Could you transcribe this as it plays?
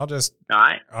All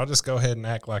right. I'll just go ahead and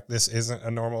act like this isn't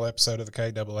a normal episode of the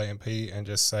KAAMP and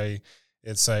just say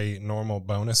it's a normal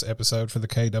bonus episode for the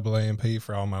KAAMP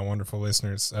for all my wonderful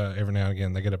listeners. Every now and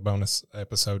again, they get a bonus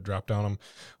episode dropped on them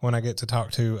when I get to talk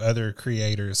to other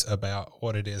creators about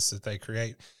what it is that they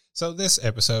create. So this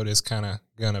episode is kind of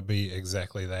going to be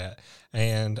exactly that.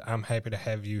 And I'm happy to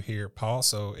have you here, Paul.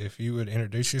 So if you would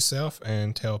introduce yourself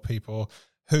and tell people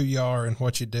who you are and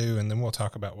what you do, and then we'll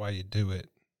talk about why you do it.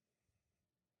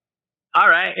 All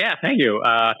right. Yeah. Thank you.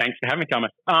 Thanks for having me,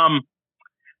 Thomas.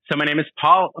 So my name is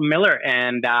Paul Miller,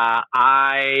 and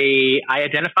I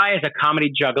identify as a comedy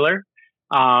juggler.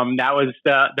 That was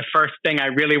the first thing I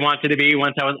really wanted to be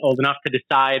once I was old enough to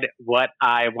decide what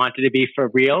I wanted to be for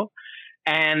real.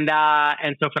 And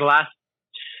so for the last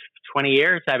 20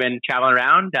 years, I've been traveling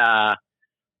around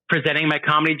presenting my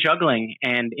comedy juggling.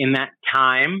 And in that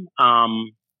time,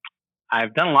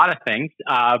 I've done a lot of things,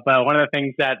 but one of the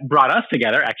things that brought us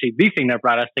together, actually the thing that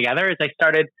brought us together, is I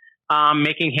started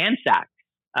making hand sacks,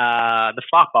 the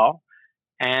flop ball.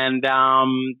 And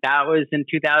that was in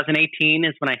 2018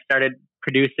 is when I started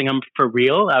producing them for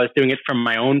real. I was doing it from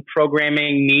my own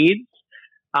programming needs,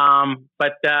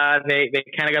 but they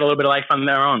kind of got a little bit of life on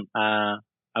their own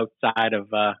outside of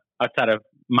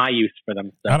my use for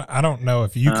them. So, I don't know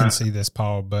if you can see this,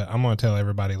 Paul, but I'm going to tell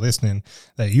everybody listening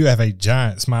that you have a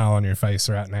giant smile on your face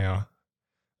right now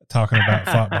talking about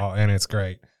football, and it's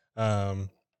great.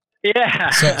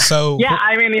 Yeah. So yeah,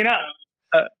 I mean,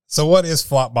 so what is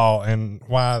flop ball and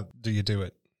why do you do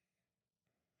it?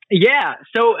 Yeah.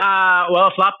 So,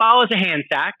 well, flop ball is a hand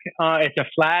sack. It's a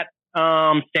flat,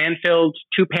 stand-filled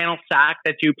 2-panel sack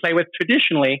that you play with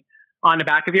traditionally on the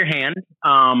back of your hand.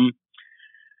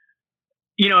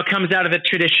 It comes out of the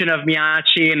tradition of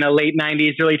Miyachi in the late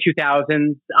 90s, early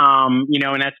 2000s,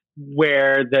 and that's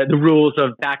where the rules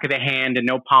of back of the hand and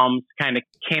no palms kind of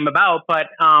came about. But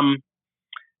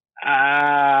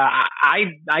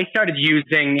I started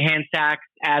using hand sacks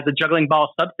as a juggling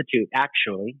ball substitute,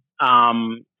 actually.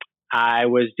 I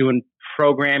was doing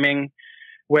programming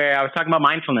where I was talking about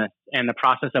mindfulness and the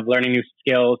process of learning new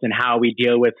skills and how we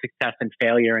deal with success and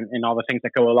failure and all the things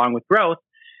that go along with growth.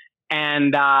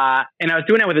 And I was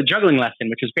doing that with a juggling lesson,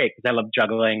 which was great because I love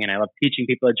juggling and I love teaching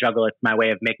people to juggle. It's my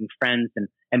way of making friends and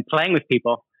playing with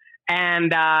people. And,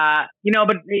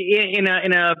 but in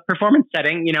a performance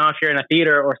setting, if you're in a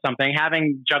theater or something,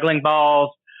 having juggling balls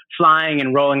flying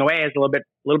and rolling away is a little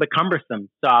bit cumbersome.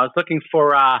 So I was looking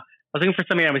for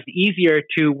something that was easier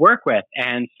to work with.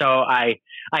 And so I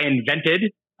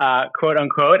invented, quote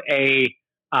unquote, a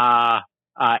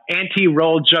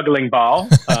anti-roll juggling ball,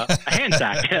 a hand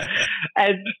sack.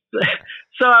 And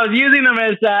so I was using them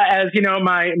as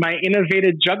my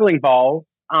innovative juggling balls.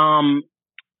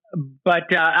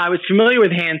 But I was familiar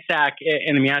with hand sack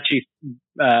and the Miyachi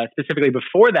specifically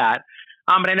before that.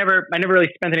 But I never really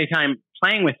spent any time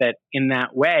playing with it in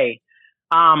that way.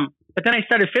 But then I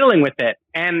started fiddling with it,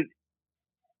 and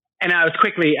I was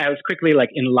quickly like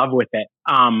in love with it.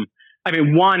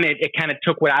 It kind of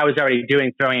took what I was already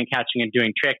doing, throwing and catching and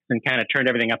doing tricks, and kind of turned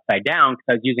everything upside down because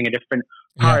I was using a different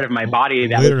part of my body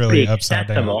that was pretty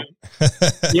accessible.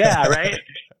 Yeah, right.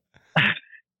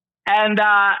 And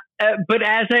but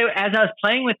as I was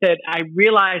playing with it, I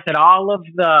realized that all of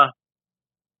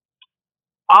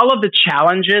the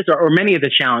challenges, or many of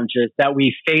the challenges that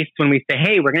we face when we say,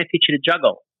 "Hey, we're going to teach you to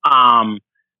juggle."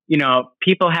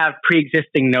 People have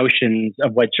pre-existing notions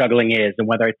of what juggling is and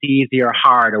whether it's easy or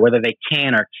hard or whether they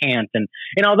can or can't. And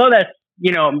although that's,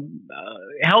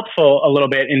 helpful a little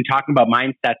bit in talking about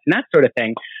mindsets and that sort of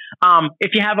thing,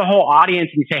 if you have a whole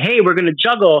audience and you say, "Hey, we're going to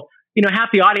juggle," half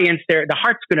the audience, the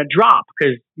heart's going to drop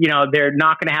because, they're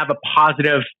not going to have a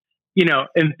positive,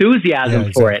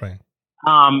 enthusiasm for it.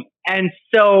 And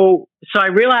so I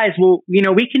realized,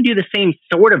 we can do the same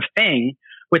sort of thing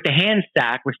with the hand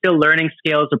sack. We're still learning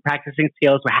skills, we're practicing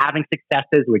skills, we're having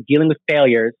successes, we're dealing with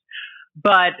failures,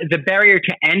 but the barrier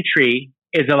to entry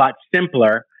is a lot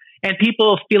simpler and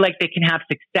people feel like they can have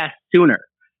success sooner.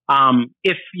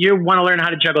 If you want to learn how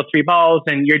to juggle 3 balls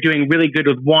and you're doing really good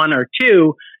with 1 or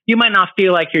 2, you might not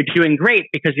feel like you're doing great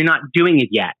because you're not doing it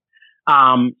yet.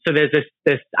 So there's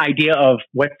this idea of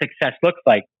what success looks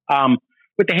like.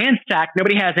 With the hand sack,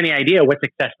 nobody has any idea what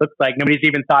success looks like. Nobody's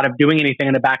even thought of doing anything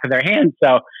in the back of their hand.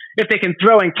 So if they can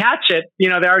throw and catch it,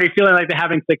 they're already feeling like they're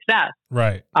having success.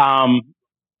 Right.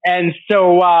 And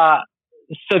so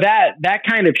that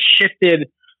kind of shifted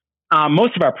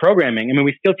most of our programming. I mean,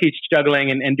 we still teach juggling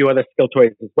and do other skill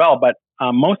toys as well, but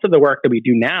most of the work that we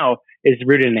do now is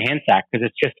rooted in the hand sack because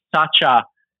it's just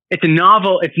it's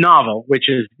novel, which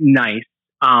is nice.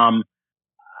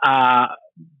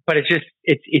 but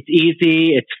it's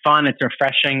easy, it's fun, it's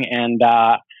refreshing, and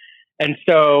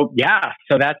so yeah,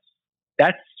 so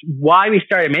that's why we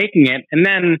started making it. And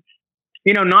then,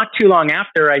 not too long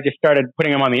after, I just started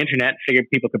putting them on the internet, figured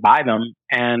people could buy them,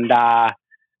 and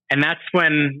that's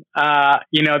when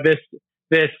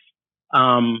this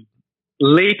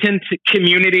latent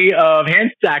community of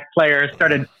handsack players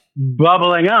started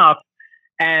bubbling up,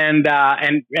 and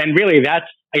really, that's,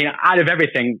 out of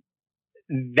everything,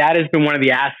 that has been one of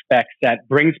the aspects that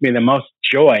brings me the most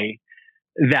joy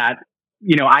that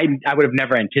I would have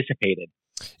never anticipated.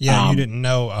 Yeah, you didn't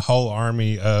know a whole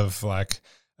army of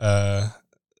older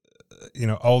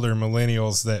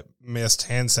millennials that missed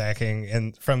hand sacking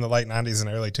and from the late 90s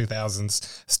and early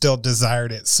 2000s still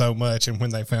desired it so much, and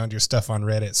when they found your stuff on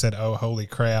Reddit said, oh holy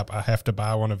crap, I have to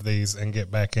buy one of these and get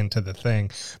back into the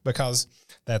thing, because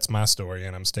that's my story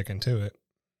and I'm sticking to it.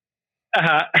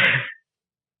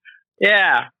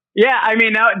 Yeah, I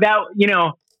mean, that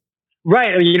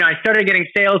right, I started getting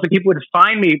sales and people would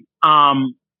find me,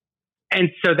 and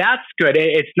so that's good.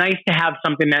 It's nice to have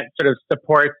something that sort of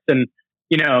supports and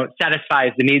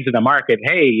satisfies the needs of the market.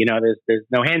 Hey, there's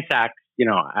no hand sacks.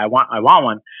 I want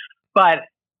one. But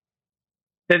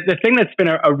the thing that's been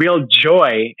a real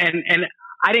joy, and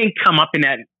I didn't come up in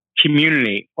that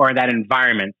community or that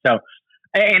environment, so,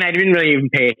 and I didn't really even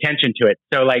pay attention to it.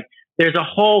 So like, there's a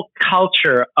whole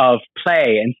culture of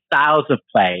play and styles of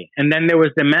play, and then there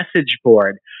was the message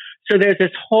board. So there's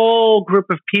this whole group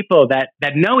of people that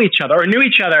know each other or knew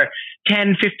each other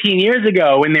 10, 15 years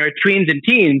ago when they were tweens and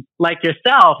teens like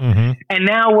yourself. Mm-hmm. And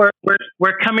now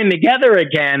we're coming together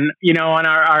again, on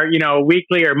our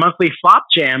weekly or monthly flop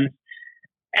jams.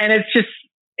 And it's just,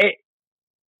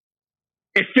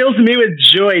 it fills me with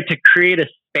joy to create a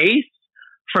space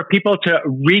for people to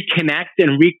reconnect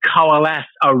and recoalesce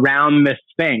around this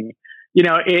thing. In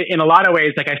a lot of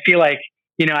ways, like, I feel like,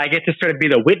 I get to sort of be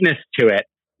the witness to it.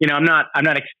 I'm not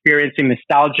experiencing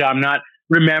nostalgia. I'm not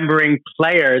remembering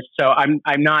players. So I'm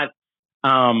not,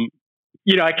 I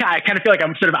kind of feel like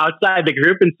I'm sort of outside the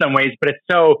group in some ways, but it's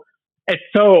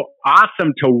so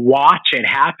awesome to watch it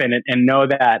happen and know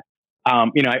that, I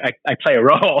play a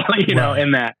role, right,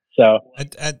 in that. So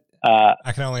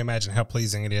I can only imagine how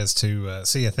pleasing it is to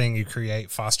see a thing you create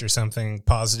foster something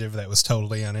positive that was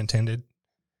totally unintended.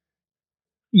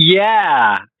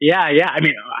 Yeah. I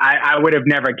mean, I would have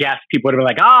never guessed people would have been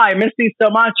like, "Oh, I miss these so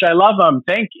much. I love them.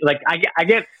 Thank you." Like, I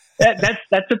get that.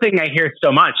 That's the thing I hear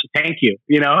so much. Thank you.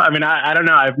 I mean, I don't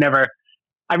know. I've never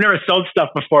sold stuff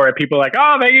before where people are like,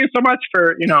 "Oh, thank you so much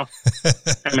for."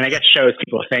 I mean, I guess shows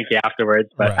people thank you afterwards,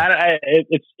 but right.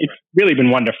 It's really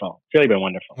been wonderful. It's really been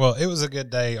wonderful. Well, it was a good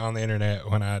day on the internet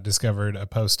when I discovered a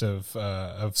post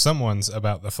of someone's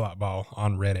about the flop ball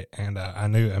on Reddit, and I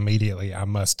knew immediately I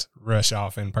must rush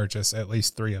off and purchase at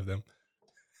least 3 of them.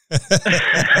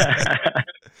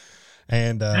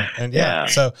 and yeah,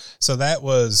 so that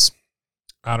was,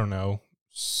 I don't know,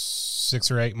 6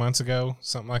 or 8 months ago,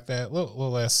 something like that, a little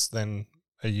less than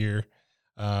a year.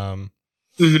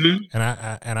 Mm-hmm.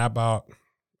 And I bought,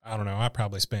 I don't know, I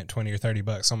probably spent $20 or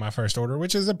 $30 on my first order,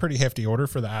 which is a pretty hefty order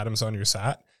for the items on your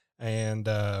site. And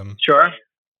sure.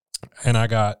 And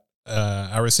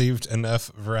I received enough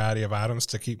variety of items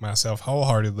to keep myself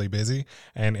wholeheartedly busy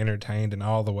and entertained in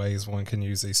all the ways one can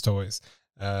use these toys,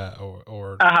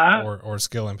 or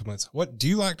skill implements. What do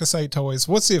you like to say, toys?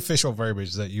 What's the official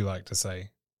verbiage that you like to say?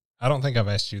 I don't think I've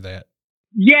asked you that.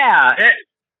 Yeah.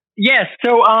 Yes.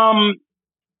 So,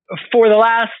 for the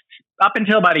last, up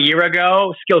until about a year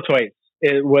ago, skill toys,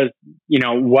 it was,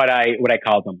 what I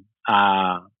called them.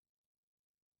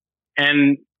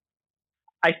 And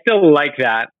I still like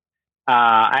that.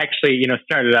 I actually,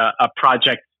 started a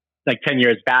project like 10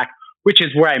 years back, which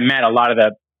is where I met a lot of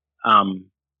the,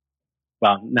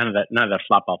 none of the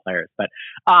flop ball players, but,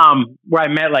 where I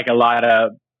met like a lot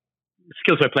of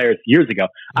skill toy players years ago.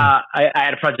 I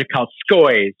had a project called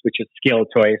Skoys, which is skill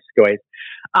toys, Skoys.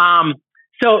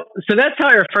 So that's how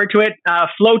I refer to it.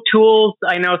 Flow tools,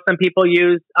 I know some people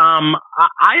use.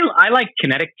 I like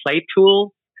kinetic play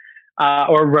tools,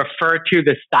 or refer to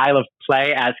the style of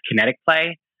play as kinetic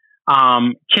play.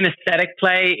 Kinesthetic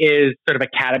play is sort of a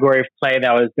category of play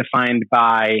that was defined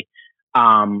by,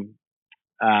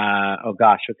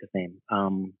 what's his name?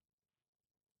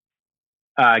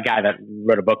 A guy that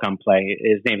wrote a book on play.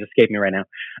 His name's escaping me right now.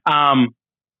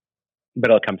 But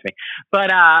it'll come to me.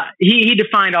 But he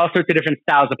defined all sorts of different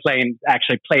styles of play and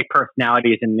actually play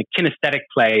personalities. And the kinesthetic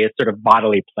play is sort of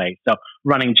bodily play. So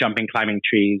running, jumping, climbing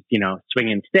trees,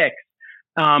 swinging sticks.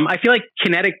 I feel like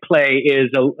kinetic play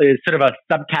is sort of a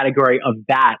subcategory of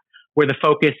that, where the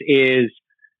focus is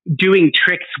doing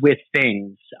tricks with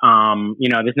things.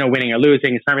 There's no winning or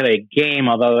losing. It's not really a game,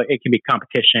 although it can be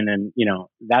competition and,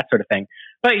 that sort of thing.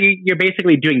 But you're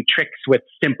basically doing tricks with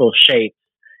simple shapes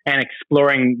and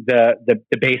exploring the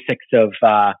basics of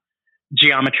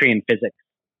geometry and physics.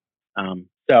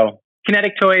 So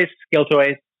kinetic toys, skill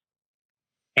toys,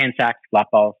 hand sacks, flat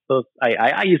balls. Those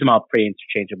I use them all pretty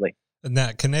interchangeably. And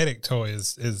that kinetic toy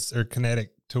or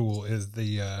kinetic tool is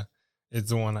the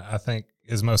one I think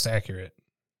is most accurate.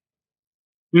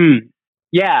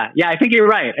 Yeah. I think you're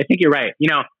right. A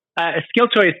skill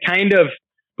toy is kind of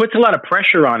puts a lot of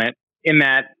pressure on it in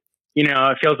that,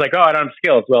 it feels like, oh, I don't have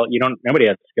skills. Well, nobody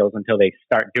has skills until they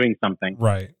start doing something.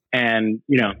 Right. And,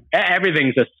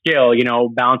 everything's a skill,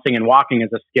 balancing and walking is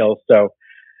a skill. So,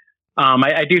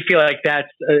 I do feel like that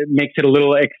makes it a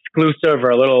little exclusive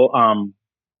or a little,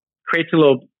 creates a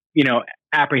little,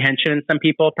 apprehension in some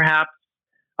people, perhaps.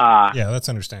 Yeah, that's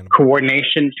understandable.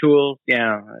 Coordination tools.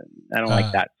 Yeah, I don't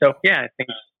like that. So, yeah, I think.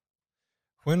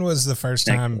 When was the first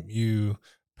time you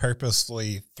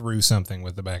purposely threw something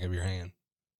with the back of your hand?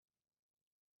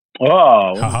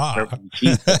 Oh,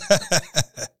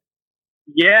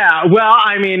 yeah. Well,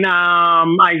 I mean, I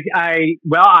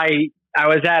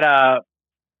was at a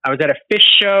fish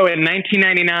show in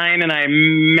 1999, and I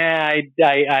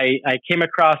came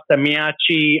across the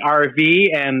Miyachi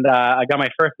RV, and I got my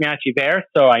first Miyachi there.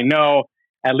 So I know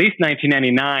at least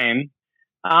 1999.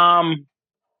 I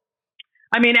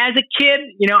mean, as a kid,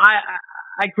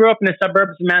 I grew up in the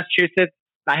suburbs of Massachusetts.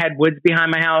 I had woods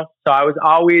behind my house, so I was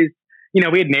always, we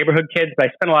had neighborhood kids, but I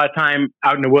spent a lot of time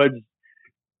out in the woods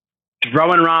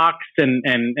throwing rocks and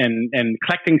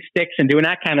collecting sticks and doing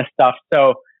that kind of stuff.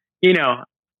 So,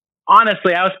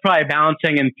 honestly, I was probably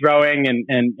balancing and throwing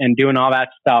and doing all that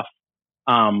stuff,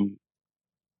 as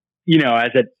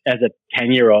a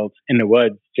 10-year-old in the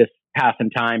woods, just passing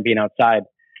time, being outside.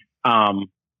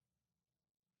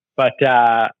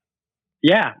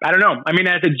 Yeah, I don't know. I mean,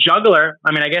 I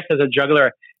guess as a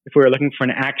juggler, if we were looking for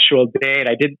an actual date,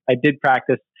 I did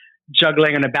practice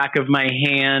juggling on the back of my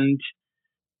hand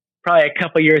probably a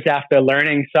couple years after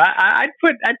learning. So I'd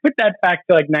put that back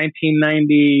to like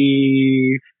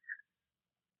 1990.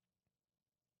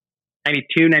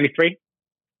 92, 93.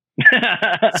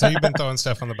 So you've been throwing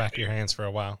stuff on the back of your hands for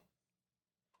a while.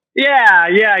 Yeah.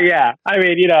 I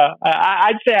mean,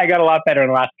 I'd say I got a lot better in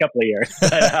the last couple of years.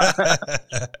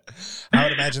 I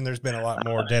would imagine there's been a lot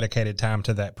more dedicated time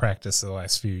to that practice the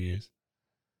last few years.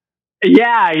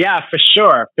 Yeah, for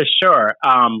sure.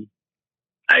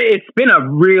 It's been I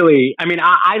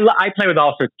play with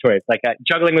all sorts of toys. Like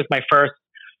juggling was my first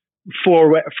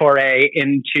foray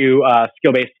into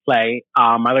skill-based play.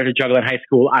 I learned to juggle in high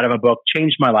school out of a book,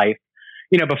 changed my life.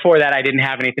 Before that, I didn't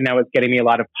have anything that was getting me a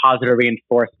lot of positive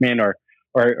reinforcement or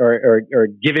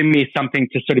giving me something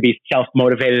to sort of be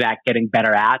self-motivated at getting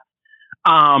better at.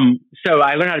 So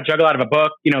I learned how to juggle out of a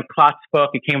book, Klotz's book.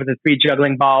 It came with the 3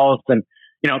 juggling balls, and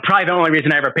probably the only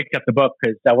reason I ever picked up the book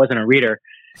because I wasn't a reader.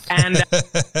 And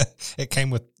it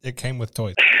came with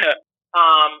toys.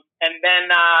 And then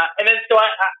so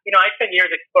I spent years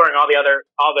exploring all the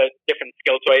different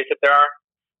skill toys that there are.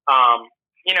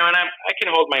 And I can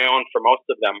hold my own for most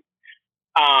of them.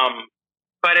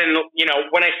 But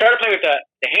when I started playing with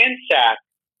the hand sack,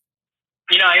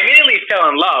 I immediately fell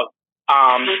in love.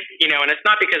 And it's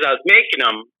not because I was making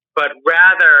them, but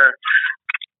rather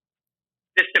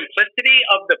the simplicity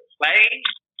of the play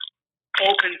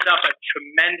opens up a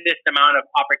tremendous amount of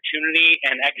opportunity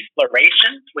and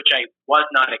exploration, which I was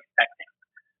not expecting.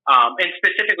 And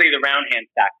specifically the round hand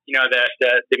sack,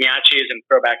 the Miyachis and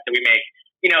throwbacks that we make.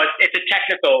 It's a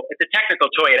technical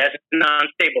toy. It has a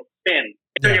non-stable spin.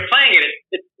 So when you're playing it,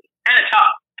 it's kind of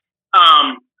tough.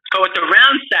 But with the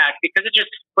round sack, because it just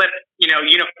flips,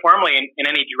 uniformly in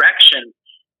any direction,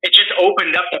 it just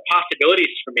opened up the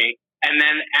possibilities for me. And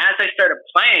then as I started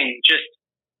playing, just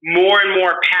more and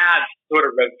more paths sort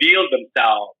of revealed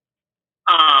themselves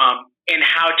in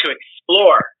how to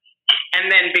explore.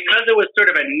 And then because it was sort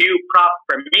of a new prop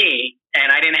for me, and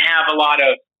I didn't have a lot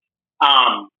of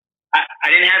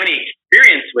I didn't have any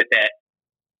experience with it.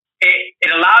 It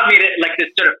allowed me to this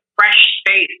sort of fresh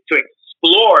space to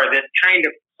explore this kind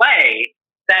of play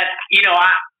that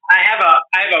I have a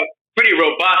pretty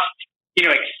robust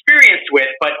experience with,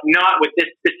 but not with this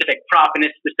specific prop in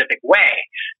this specific way.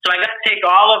 So I got to take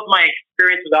all of my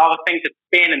experience with all the things that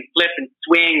spin and flip and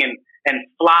swing and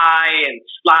fly and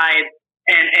slide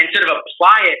and sort of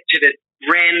apply it to this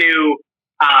brand new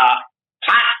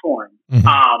platform.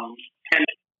 Mm-hmm. And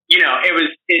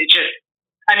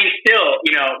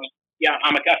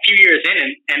I'm a few years in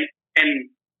and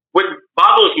what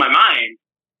boggles my mind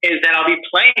is that I'll be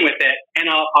playing with it and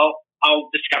I'll I'll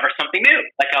discover something new.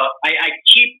 Like I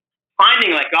keep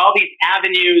finding like all these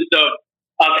avenues of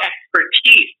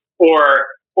expertise or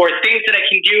things that I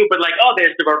can do, but like, oh,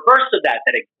 there's the reverse of that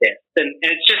exists. And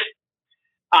it's just,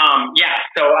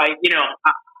 so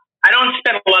I don't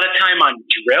spend a lot of time on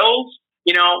drills,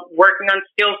 working on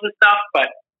skills and stuff, but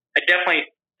I definitely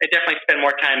spend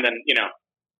more time than,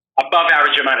 above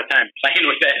average amount of time playing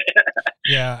with it.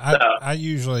 Yeah. I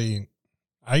usually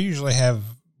have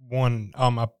one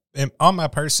on my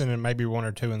person and maybe one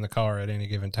or two in the car at any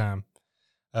given time.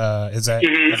 Is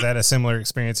that a similar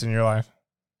experience in your life?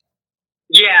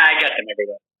 Yeah, I got them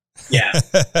everywhere. Yeah.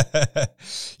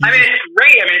 I mean, it's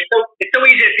great. I mean, it's so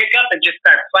easy to pick up and just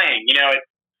start playing, and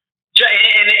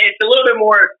it's a little bit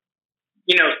more,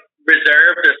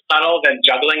 reserved or subtle than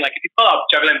juggling. Like if you pull out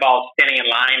juggling balls standing in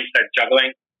line and start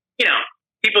juggling,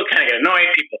 people kind of get annoyed.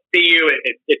 People see you.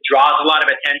 It draws a lot of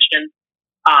attention,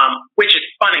 which is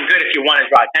fun and good if you want to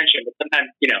draw attention. But sometimes,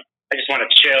 I just want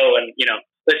to chill and,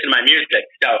 listen to my music.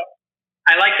 So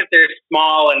I like that they're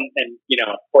small and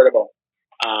portable.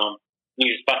 You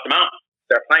just bust them out,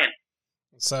 start playing.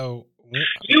 So go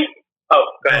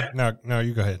ahead. No,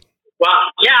 you go ahead. Well,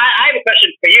 yeah, I have a question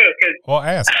for you.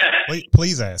 Ask.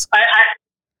 Please ask. I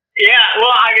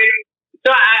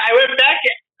went back.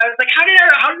 I was like, how did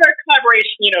our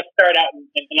collaboration, start out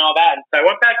and all that? And so I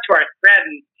went back to our thread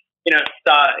and,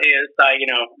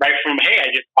 right from, hey, I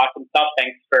just bought some stuff.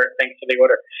 Thanks for the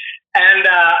order. And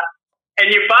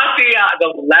you bought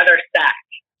the leather sack,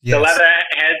 yes. The leather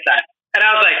headset. And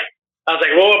I was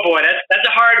like, whoa, boy, that's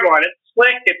a hard one. It's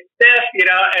slick, it's stiff, and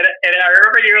I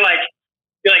remember you're like,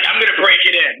 I'm going to break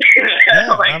it in.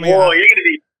 Yeah, I'm like, whoa, you're going to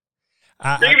be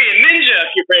a ninja if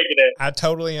you break it in. I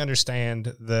totally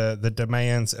understand the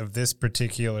demands of this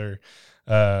particular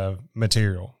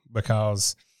material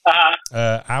because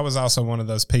I was also one of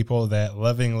those people that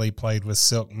lovingly played with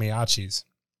silk miyachis.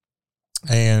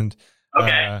 And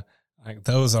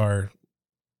those are,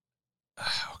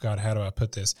 oh God, how do I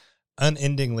put this?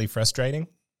 Unendingly frustrating.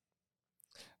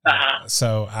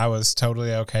 So I was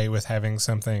totally okay with having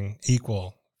something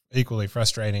equally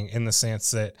frustrating in the sense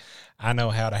that I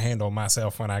know how to handle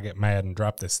myself when I get mad and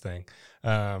drop this thing.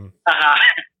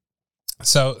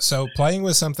 So playing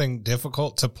with something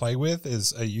difficult to play with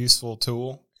is a useful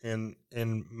tool in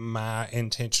my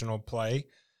intentional play.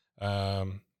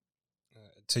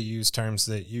 To use terms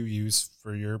that you use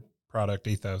for your product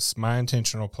ethos, my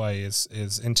intentional play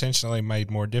is intentionally made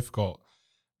more difficult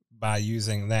by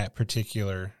using that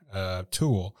particular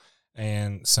tool.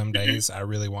 And some days I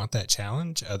really want that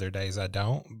challenge, other days I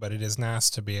don't, but it is nice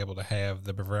to be able to have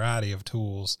the variety of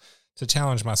tools to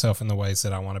challenge myself in the ways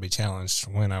that I want to be challenged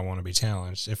when I want to be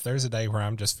challenged. If there's a day where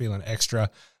I'm just feeling extra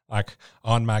like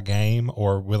on my game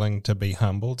or willing to be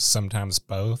humbled, sometimes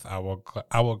both, I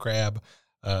will grab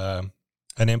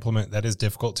an implement that is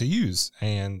difficult to use,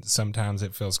 and sometimes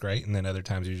it feels great, and then other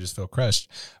times you just feel crushed.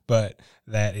 But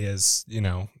that is,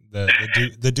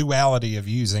 the duality of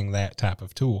using that type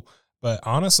of tool. But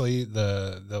honestly,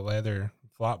 the leather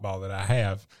flop ball that I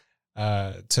have,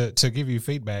 to give you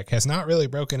feedback, has not really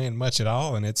broken in much at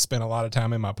all, and it's spent a lot of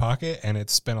time in my pocket, and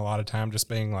it's spent a lot of time just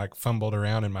being like fumbled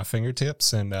around in my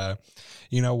fingertips. And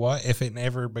you know what? If it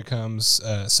never becomes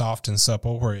soft and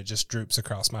supple where it just droops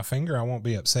across my finger, I won't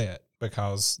be upset,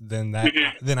 because then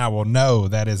I will know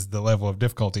that is the level of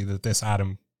difficulty that this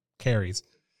item carries,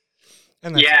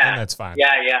 and that's fine.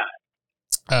 I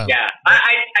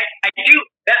do.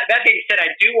 That being said, I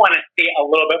do want to see a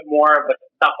little bit more of a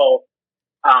supple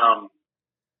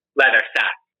leather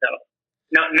sack. So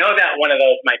know that one of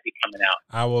those might be coming out.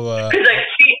 I will. Because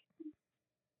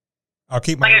I'll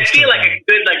keep my. I feel like a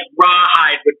good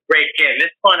rawhide would break in. This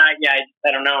one, I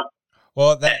don't know.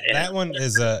 Well, that one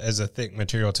is a thick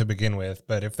material to begin with,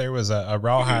 but if there was a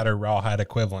rawhide or rawhide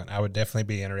equivalent, I would definitely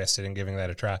be interested in giving that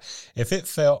a try. If it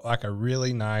felt like a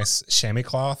really nice chamois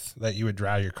cloth that you would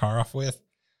dry your car off with,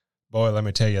 boy, let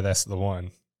me tell you, that's the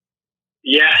one.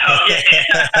 Yeah.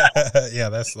 Yeah,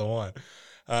 that's the one.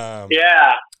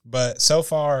 Yeah. But so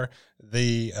far,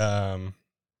 the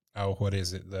what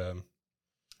is it? The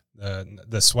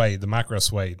suede, the micro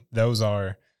suede. Those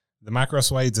are the micro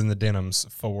suedes and the denims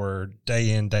for day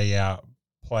in, day out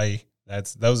play.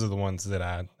 Those are the ones that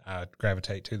I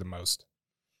gravitate to the most.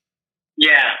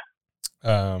 Yeah.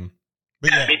 But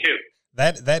yeah, me too.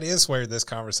 That is where this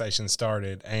conversation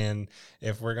started, and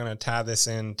if we're going to tie this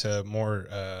into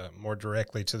more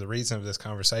directly to the reason of this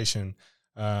conversation,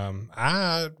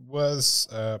 I was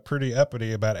pretty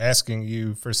uppity about asking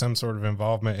you for some sort of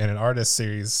involvement in an artist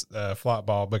series, Flop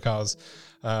Ball, because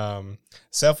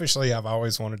selfishly, I've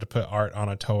always wanted to put art on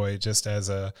a toy just as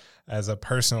a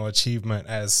personal achievement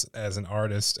as an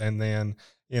artist. And then,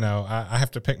 I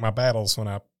have to pick my battles when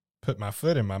I put my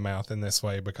foot in my mouth in this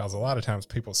way, because a lot of times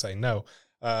people say no.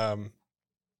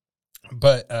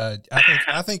 But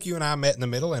I think you and I met in the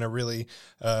middle in a really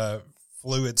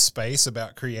fluid space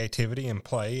about creativity and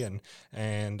play,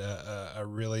 and a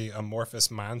really amorphous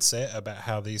mindset about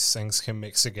how these things can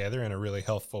mix together in a really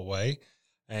healthful way.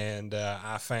 And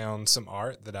I found some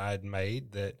art that I had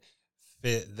made that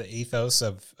fit the ethos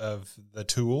of the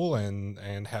tool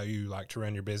and how you like to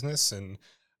run your business. And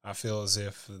I feel as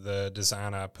if the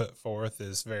design I put forth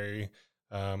is very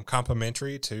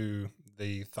complementary to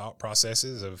the thought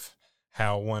processes of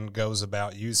how one goes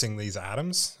about using these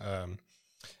items.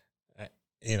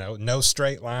 No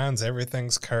straight lines,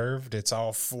 everything's curved. It's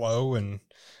all flow, and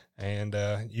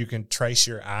you can trace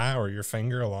your eye or your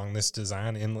finger along this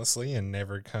design endlessly and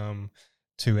never come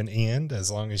to an end, as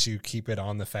long as you keep it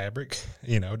on the fabric.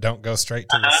 Don't go straight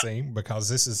to the seam, because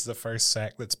this is the first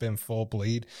sack that's been full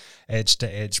bleed edge to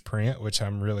edge print, which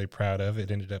I'm really proud of.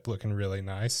 It ended up looking really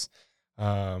nice.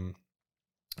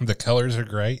 The colors are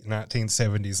great,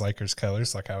 1970s Lakers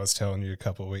colors, like I was telling you a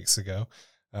couple of weeks ago.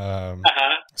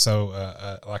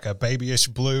 So like a babyish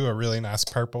blue, a really nice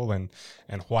purple, and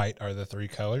white are the three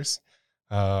colors.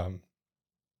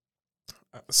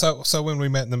 So when we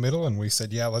met in the middle and we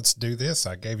said, yeah, let's do this,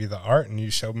 I gave you the art and you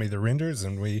showed me the renders,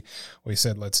 and we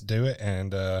said, let's do it.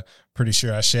 And pretty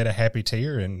sure I shed a happy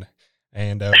tear and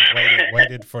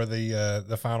waited for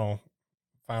the final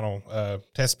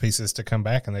test pieces to come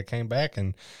back, and they came back,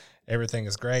 and everything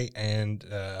is great. And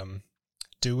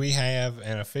do we have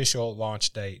an official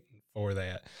launch date for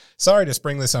that? Sorry to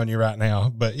spring this on you right now,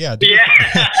 but yeah, do we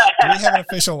have an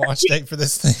official launch date for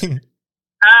this thing?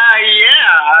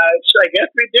 So I guess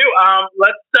we do.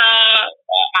 Let's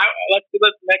do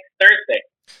this next Thursday.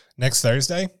 Next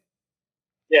Thursday?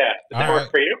 Yeah. Does that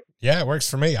work for you? Yeah, it works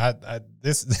for me.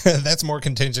 This that's more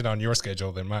contingent on your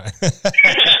schedule than mine.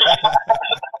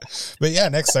 But yeah,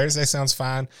 next Thursday sounds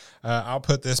fine. I'll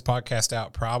put this podcast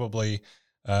out probably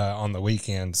on the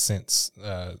weekend, since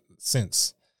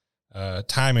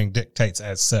timing dictates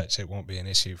as such. It won't be an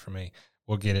issue for me.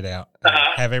 We'll get it out.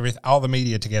 Have all the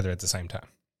media together at the same time.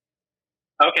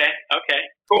 Okay,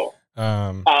 cool.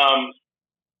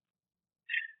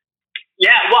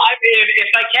 Yeah, well,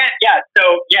 if I can, so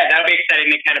that would be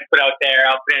exciting to kind of put out there.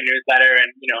 I'll put in a newsletter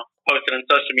and, post it on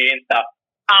social media and stuff.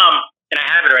 And I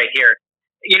have it right here.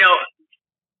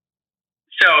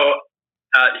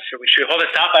 Should we hold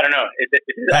this up? I don't know.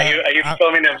 Are you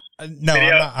filming a no,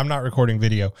 video? I'm not recording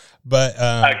video, but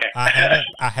okay.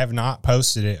 I have not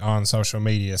posted it on social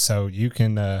media, so you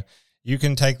can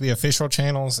take the official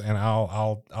channels, and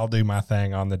I'll do my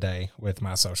thing on the day with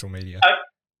my social media.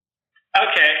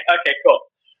 Okay, cool.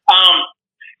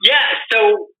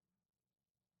 So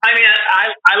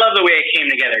I love the way it came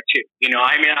together too.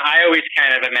 I always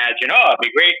kind of imagine, it'd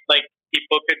be great, like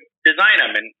people could design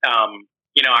them, and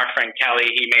our friend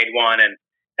Kelly, he made one, and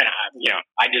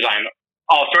I design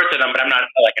all sorts of them, but I'm not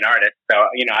like an artist, so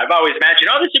I've always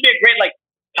imagined, this would be a great like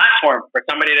platform for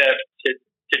somebody to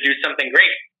do something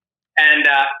great. And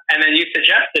then you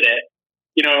suggested it,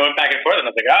 went back and forth, and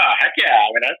I was like, oh, heck yeah.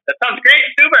 That sounds great,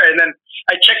 super. And then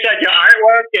I checked out your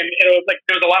artwork, and it was like,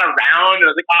 there was a lot of round, and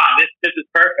I was like, this is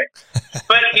perfect.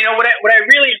 But, what I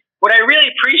really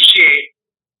appreciate,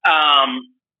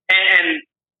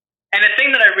 and the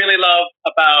thing that I really love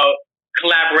about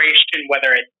collaboration,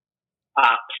 whether it's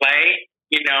play,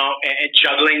 and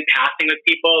juggling, passing with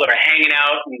people, or hanging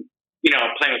out and,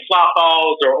 playing with flop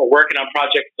balls, or working on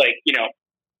projects like,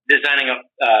 designing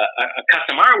a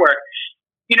custom artwork,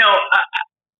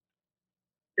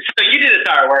 so you did this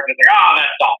artwork, and it's like,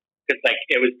 that's awesome, because like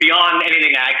it was beyond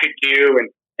anything I could do,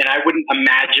 and I wouldn't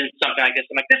imagine something like this.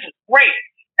 I'm like, this is great.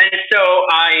 And so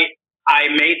I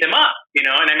made them up, and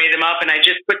I made them up, and I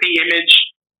just put the image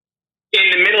in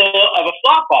the middle of a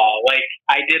flop ball, like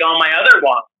I did on my other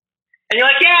one. And you're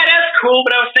like, yeah, that's cool,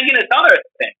 but I was thinking this other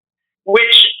thing,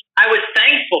 which I was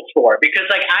thankful for,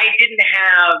 because like I didn't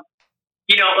have,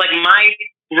 like my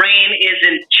brain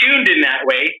isn't tuned in that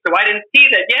way, so I didn't see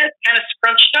that. Yeah, it's kind of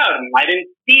scrunched out, and I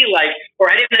didn't see or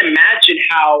I didn't imagine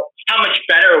how much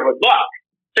better it would look.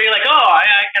 So you're like,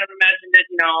 I kind of imagined it,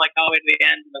 like all the way to the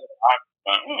end. And I was like,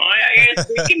 I guess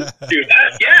we can do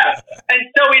that, yeah. And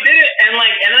so we did it, and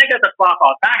then I got the flop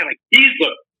balls back, and like, these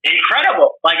look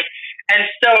incredible, and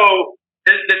so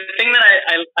the thing that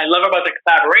I love about the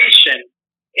collaboration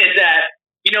is that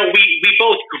we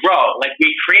both grow. Like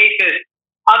we create this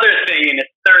other thing in a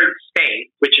third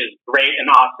state, which is great and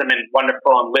awesome and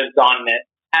wonderful and lives on it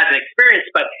as an experience.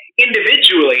 But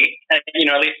individually, at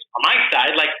least on my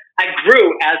side, like I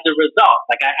grew as a result.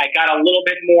 Like I got a little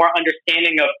bit more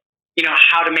understanding of,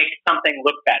 how to make something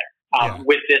look better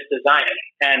with this design.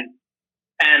 And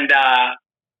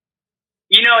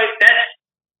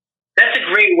that's a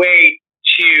great way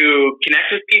to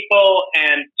connect with people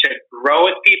and to grow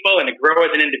with people and to grow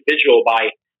as an individual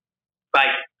by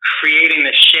creating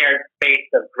this shared space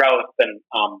of growth. And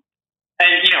I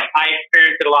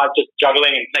experienced it a lot just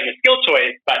juggling and playing with skill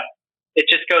toys, but it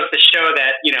just goes to show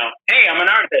that, hey, I'm an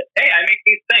artist. Hey, I make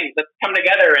these things. Let's come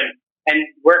together and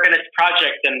work on this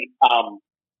project. And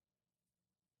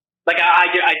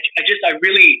I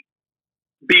really,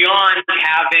 beyond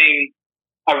having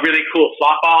a really cool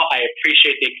slot ball, I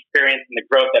appreciate the experience and the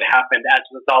growth that happened as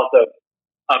a result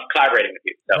of collaborating with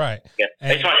you. So, right. Yeah,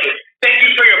 I just want to thank you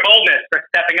for your boldness for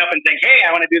stepping up and saying, hey,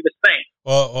 I want to do this thing.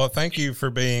 Well, thank you for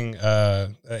being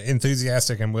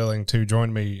enthusiastic and willing to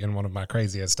join me in one of my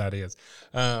craziest ideas.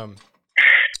 I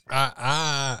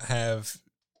have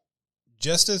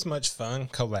just as much fun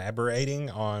collaborating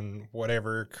on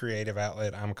whatever creative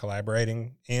outlet I'm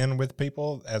collaborating in with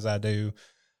people as I do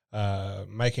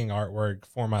making artwork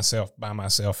for myself, by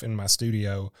myself in my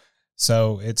studio.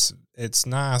 So it's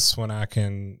nice when I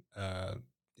can,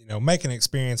 make an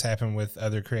experience happen with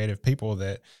other creative people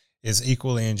that is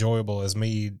equally enjoyable as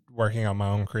me working on my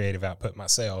own creative output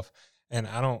myself. And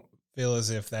I don't feel as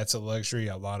if that's a luxury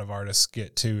a lot of artists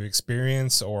get to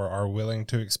experience or are willing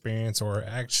to experience or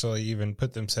actually even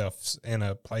put themselves in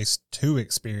a place to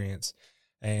experience.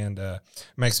 And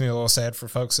makes me a little sad for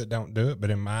folks that don't do it.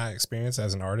 But in my experience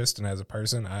as an artist and as a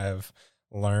person, I have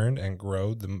learned and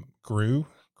grew the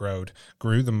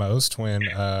most when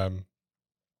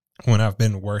I've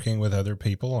been working with other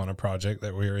people on a project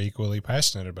that we are equally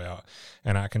passionate about.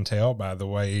 And I can tell by the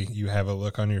way you have a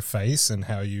look on your face and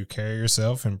how you carry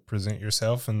yourself and present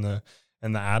yourself in the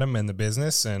item and the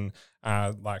business. And I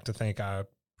like to think I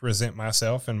present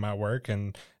myself and my work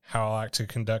and how I like to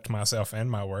conduct myself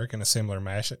and my work in a similar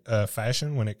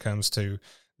fashion when it comes to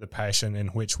the passion in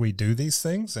which we do these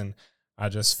things. And I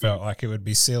just felt like it would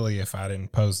be silly if I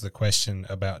didn't pose the question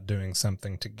about doing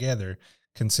something together,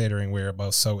 considering we're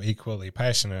both so equally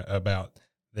passionate about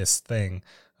this thing.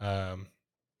 And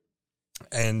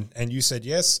you said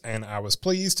yes, and I was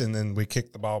pleased, and then we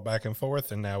kicked the ball back and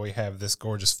forth, and now we have this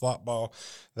gorgeous flop ball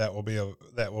that will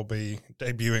be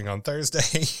debuting on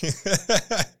Thursday.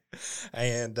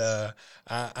 And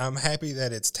I'm happy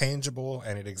that it's tangible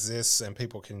and it exists and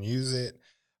people can use it.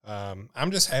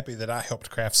 I'm just happy that I helped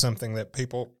craft something that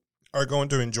people are going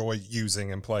to enjoy using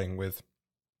and playing with,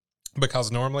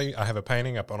 because normally I have a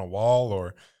painting up on a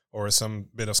wall or some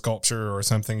bit of sculpture or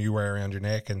something you wear around your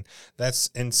neck, and that's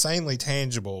insanely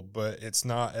tangible, but it's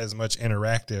not as much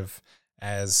interactive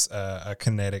as a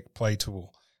kinetic play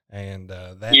tool. And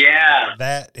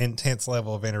that intense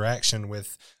level of interaction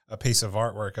with a piece of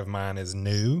artwork of mine is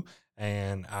new,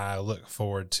 and I look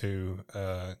forward to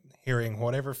hearing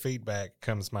whatever feedback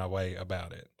comes my way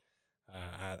about it.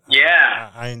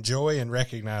 I enjoy and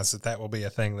recognize that will be a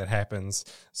thing that happens,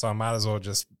 so I might as well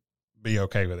just be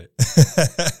okay with it.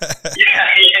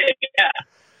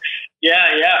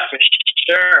 Yeah, for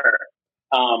sure.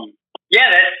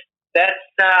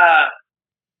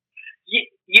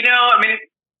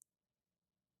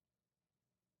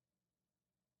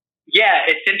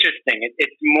 It's interesting.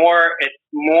 It's more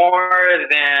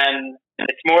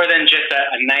than just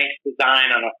a nice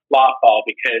design on a flop ball,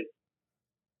 because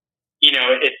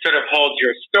it sort of holds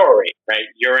your story, right?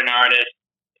 You're an artist.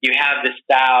 You have this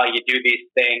style. You do these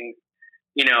things.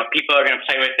 People are going to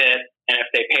play with it, and if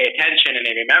they pay attention and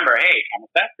they remember, hey, Thomas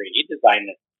Thackeray, he designed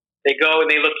this. They go and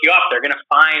they look you up. They're going to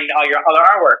find all your other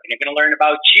artwork, and they're going to learn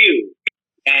about you.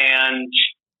 And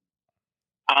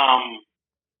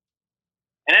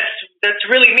that's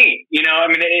really neat.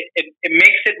 It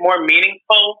makes it more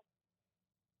meaningful.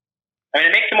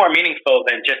 It makes it more meaningful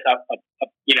than just I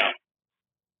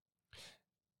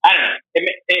don't know.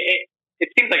 It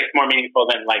seems like it's more meaningful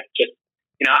than like just,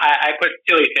 I put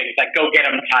silly things like "Go get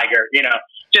 'em, Tiger,"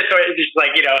 just so it's just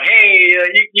like, hey,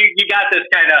 you got this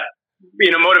kind of,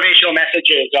 motivational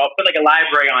messages. I'll put like a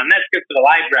library on. That's good for the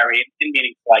library. It's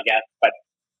meaningful, I guess. But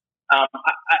I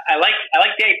like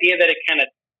the idea that it kind of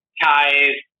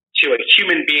ties to a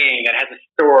human being that has a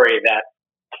story that,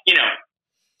 you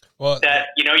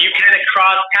kind of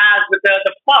cross paths with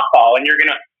the flop ball, and you're going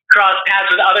to cross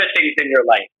paths with other things in your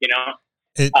life,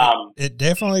 It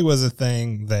definitely was a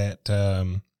thing that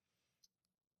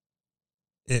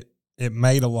it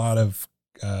made a lot of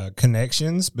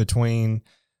connections between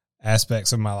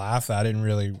aspects of my life that I didn't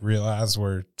really realize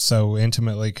were so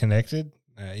intimately connected.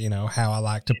 How I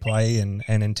like to play and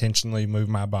intentionally move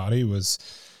my body was,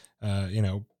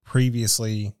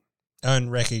 previously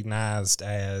unrecognized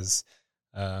as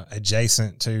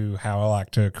adjacent to how I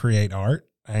like to create art.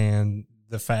 And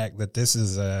the fact that this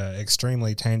is a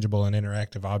extremely tangible and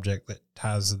interactive object that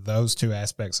ties those two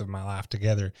aspects of my life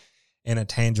together in a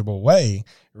tangible way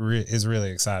is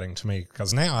really exciting to me,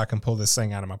 because now I can pull this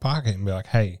thing out of my pocket and be like,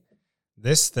 hey,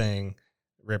 this thing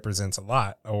represents a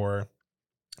lot, or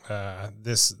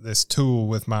this tool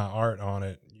with my art on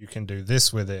it, you can do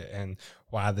this with it, and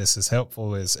why this is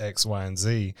helpful is X, Y, and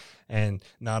Z. And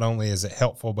not only is it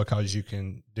helpful because you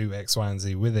can do X, Y, and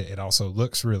Z with it, it also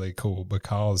looks really cool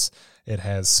because it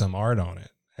has some art on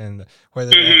it. And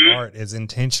whether that art is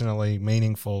intentionally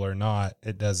meaningful or not,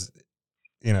 it does,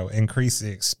 increase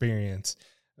the experience.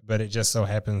 But it just so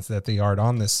happens that the art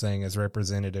on this thing is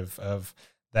representative of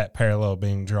that parallel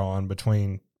being drawn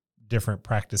between different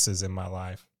practices in my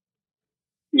life.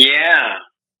 Yeah.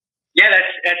 Yeah,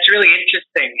 that's really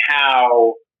interesting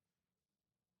how,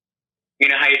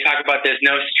 how you talk about there's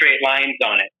no straight lines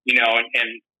on it,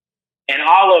 and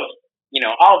all of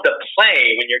the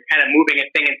play when you're kind of moving a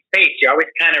thing in space, you're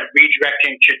always kind of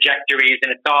redirecting trajectories,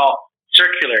 and it's all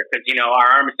circular because,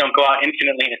 our arms don't go out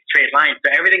infinitely in a straight line.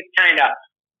 So everything's kind of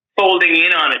folding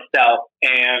in on itself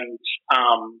and,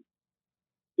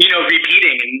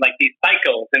 repeating in like these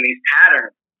cycles and these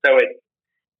patterns. So it's,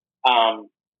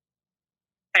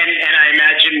 and I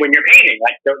imagine when you're painting,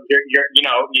 like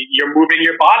you're moving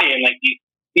your body in like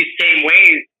these same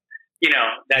ways,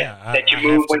 that you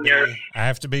move when you're. I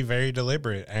have to be very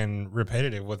deliberate and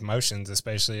repetitive with motions,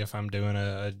 especially if I'm doing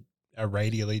a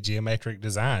radially geometric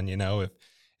design.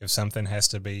 If something has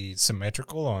to be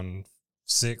symmetrical on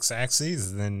 6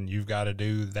 axes, then you've got to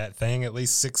do that thing at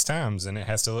least 6 times, and it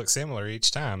has to look similar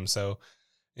each time. So,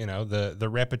 the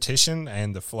repetition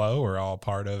and the flow are all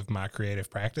part of my creative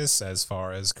practice as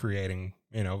far as creating,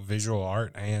 visual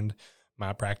art and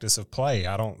my practice of play.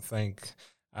 I don't think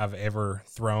I've ever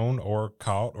thrown or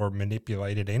caught or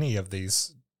manipulated any of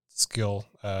these skill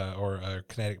or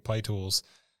kinetic play tools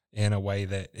in a way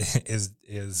that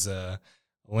is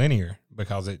linear,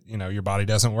 because your body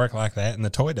doesn't work like that and the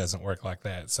toy doesn't work like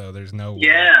that. So there's no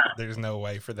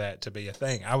way for that to be a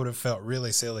thing. I would have felt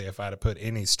really silly if I'd have put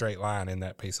any straight line in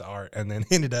that piece of art and then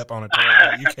ended up on a toy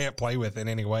that you can't play with in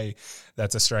any way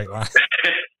that's a straight line.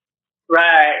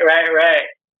 Right.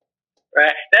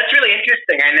 That's really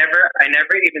interesting. I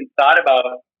never even thought about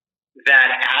that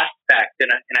aspect,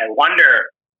 and I wonder.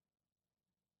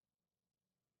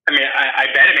 I mean, I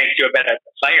bet it makes you a better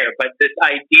player, but this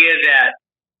idea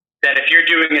that if you're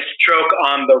doing a stroke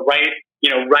on the right,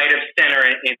 right of center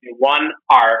in one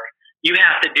arc, you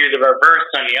have to do the reverse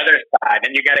on the other side,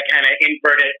 and you got to kind of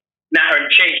invert it, or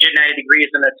change it 90 degrees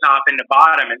on the top and the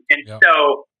bottom, and yep.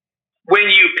 So when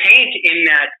you paint in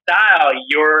that style,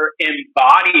 you're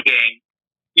embodying,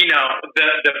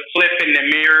 the flip and the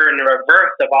mirror and the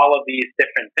reverse of all of these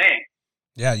different things.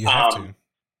 Yeah, you have to.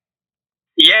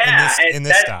 Yeah, in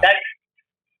this style.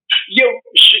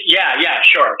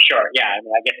 Sure. Yeah, I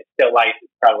mean, I guess it's still life is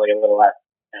probably a little less.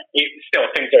 Still,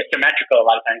 things are symmetrical a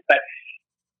lot of times, but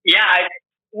yeah,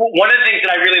 one of the things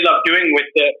that I really love doing with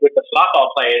the flop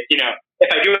ball play is, if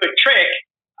I do a trick,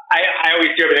 I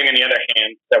always do everything in the other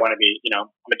hand. So I want to be, I'm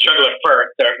a juggler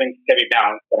first, so everything's going to be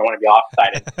balanced. I don't want to be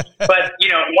offsided. But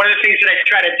one of the things that I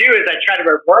try to do is I try to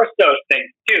reverse those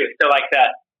things too. So like the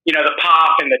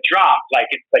pop and the drop, like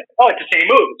it's like, oh, it's the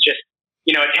same move. It's just,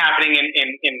 it's happening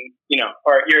in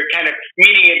or you're kind of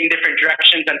meeting it in different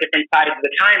directions on different sides of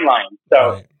the timeline.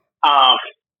 So, right.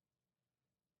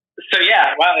 So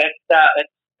yeah, wow,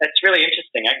 that's really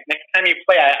interesting. Next time you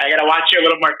play, I got to watch you a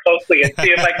little more closely and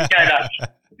see if I can check out,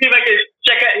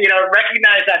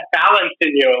 recognize that balance in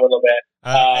you a little bit.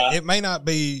 It may not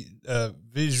be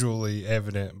visually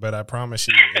evident, but I promise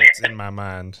you it's in my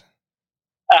mind.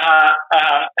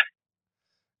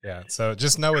 Yeah, so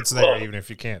just know it's there, even if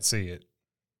you can't see it.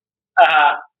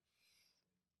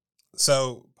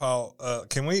 So, Paul,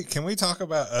 can we talk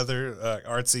about other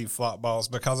artsy flop balls?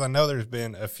 Because I know there's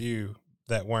been a few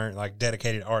that weren't like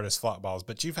dedicated artist flop balls,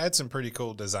 but you've had some pretty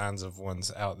cool designs of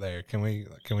ones out there. Can we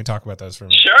talk about those for a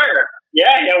minute? Sure.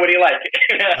 Yeah. What do you like?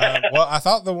 Well, I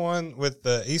thought the one with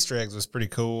the Easter eggs was pretty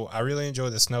cool. I really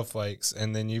enjoyed the snowflakes,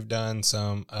 and then you've done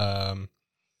some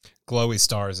glowy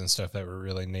stars and stuff that were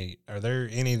really neat. Are there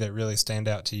any that really stand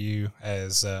out to you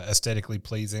as aesthetically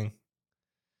pleasing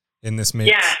in this mix?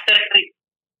 Yeah, aesthetically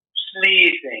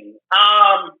pleasing.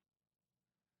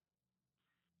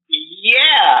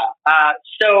 Yeah.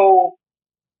 So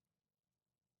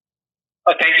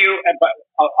Oh, thank you. But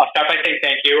I'll start by saying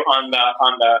thank you on the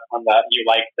you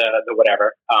like the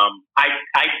whatever.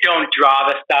 I don't draw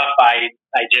the stuff. I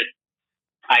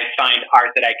find art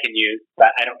that I can use,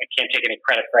 but I can't take any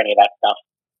credit for any of that stuff.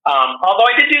 Although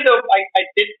I did do I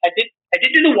did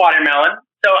do the watermelon.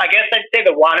 So I guess I'd say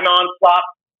the watermelon flop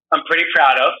I'm pretty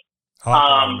proud of. I like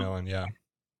watermelon, yeah.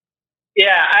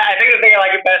 Yeah, I think the thing I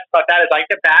like best about that is I like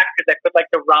the back because I put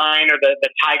like the Rhine or the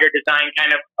tiger design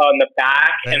kind of on the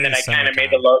back, Very and then I kind of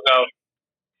made summertime. the logo.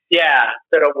 Yeah,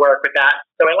 so it'll work with that.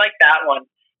 So I like that one.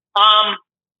 I'm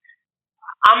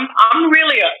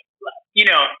really a you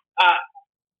know I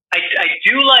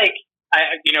do like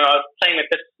I was playing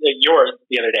with this yours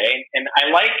the other day, and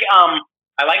I like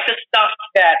the stuff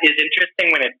that is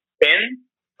interesting when it spins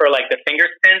for like the finger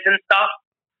spins and stuff.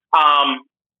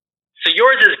 So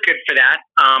yours is good for that.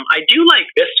 I do like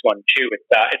this one too.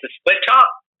 It's a split top,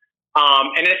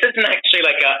 and this isn't actually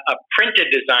like a printed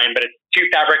design, but it's two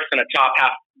fabrics and a top,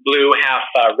 half blue, half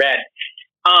red.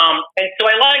 And so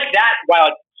I like that while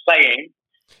it's playing.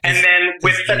 And then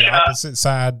with is such the opposite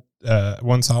side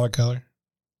one solid color?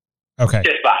 Okay.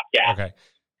 Just black, yeah. Okay.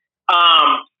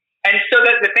 And so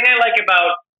the thing I like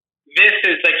about this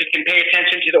is like you can pay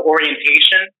attention to the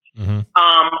orientation. Mm-hmm.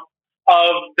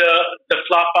 Of the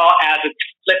fluff ball as it's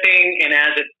flipping and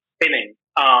as it's spinning.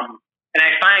 And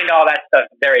I find all that stuff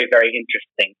very, very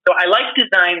interesting. So I like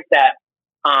designs that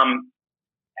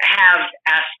have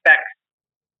aspects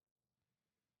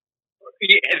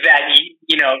that,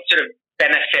 sort of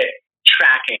benefit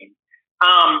tracking.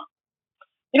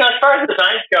 As far as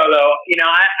designs go, though,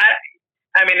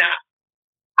 I mean,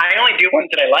 I only do ones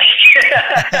that I like.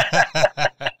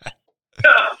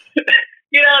 So,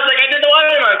 it's like I did the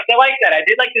watermelon because I like that. I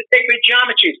did like the sacred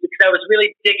geometries because I was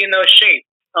really digging those shapes.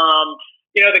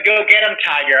 The Go Get 'em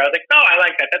tiger. I was like, oh, I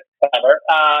like that. That's clever.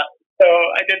 So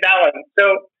I did that one.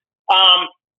 So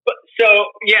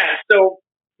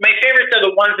my favorites are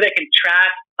the ones that I can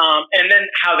track, and then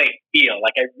how they feel.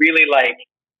 Like I really like.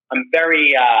 I'm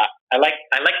very. I like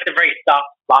the very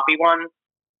soft, floppy ones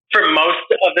for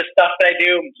most of the stuff that I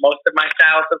do. Most of my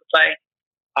styles of play.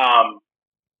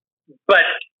 But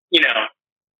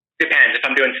depends. If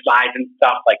I'm doing slides and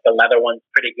stuff, like the leather one's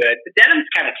pretty good. The denim's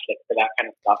kind of slick for that kind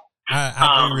of stuff.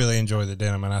 I do really enjoy the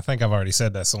denim, and I think I've already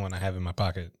said that's the one I have in my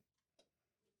pocket.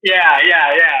 Yeah. I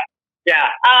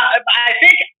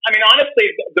think,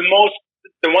 honestly, the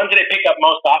ones that I pick up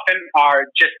most often are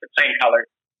just the plain colors.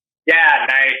 Yeah,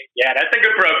 nice. Yeah, that's a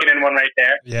good broken in one right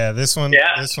there. Yeah, this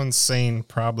one's seen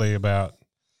probably about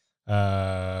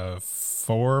 4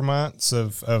 months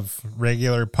of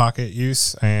regular pocket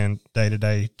use and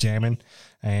day-to-day jamming,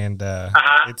 and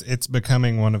it's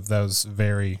becoming one of those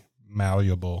very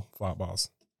malleable flop balls.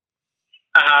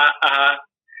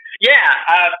 Yeah,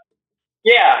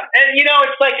 and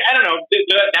it's like, I don't know,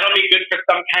 that'll be good for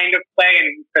some kind of play,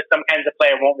 and for some kinds of play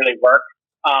it won't really work.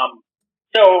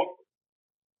 So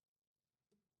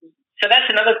that's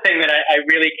another thing that I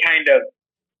really kind of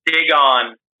dig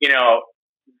on,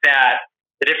 that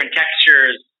the different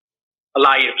textures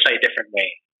allow you to play a different way.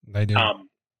 They do.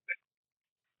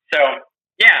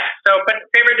 But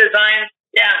favorite designs,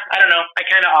 I don't know. I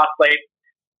kind of oscillate.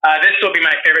 This will be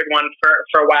my favorite one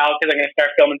for a while because I'm going to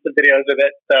start filming some videos with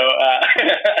it. So,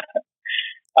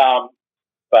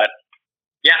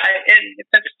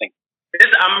 it's interesting.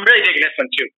 I'm really digging this one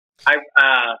too. I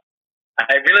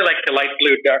really like the light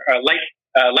blue,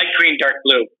 light green, dark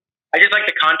blue. I just like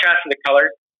the contrast of the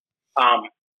colors.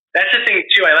 That's the thing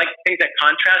too. I like things that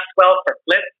contrast well for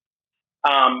flips,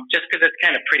 just because it's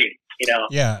kind of pretty,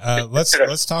 Yeah,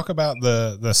 let's talk about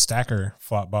the stacker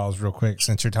flop balls real quick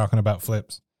since you're talking about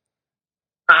flips.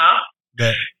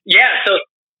 So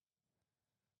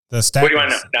the stackers. What do you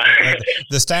want to know?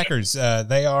 The stackers,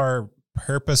 they are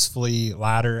purposefully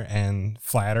lighter and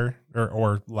flatter,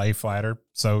 or lay flatter,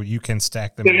 so you can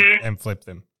stack them and flip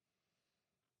them.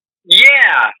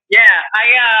 Yeah.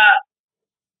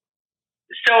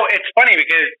 So it's funny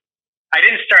because I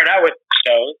didn't start out with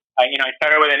those. I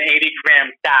started with an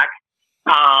 80-gram stack,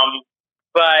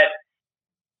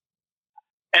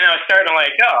 and I was starting to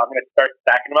like, I'm going to start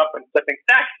stacking them up and flipping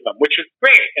stacks of them, which was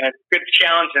great, and it's a good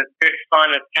challenge and it's good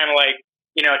fun. It's kind of like,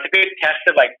 it's a good test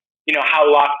of like, how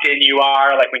locked in you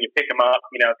are, like when you pick them up,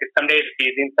 because some days it's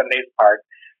easy and some days it's hard.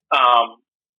 And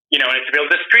it's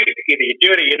real discreet. Either you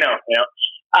do it or you don't,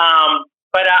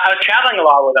 But I was traveling a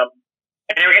lot with them,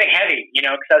 and they were getting heavy,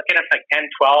 because I was getting up to like 10,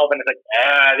 12, and it's like,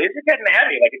 these are getting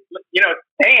heavy. Like, it's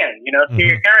sand, so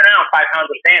you're carrying around 5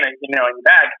 pounds of sand, in your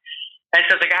bag. And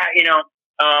so it's like,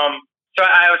 so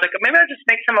I was like, maybe I'll just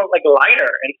make some like lighter.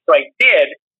 And so I did.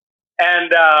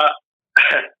 And,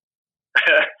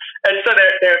 and so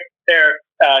they're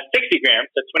 60 grams,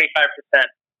 so 25%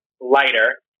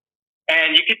 lighter,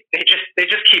 and they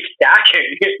just keep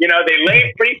stacking. You know, they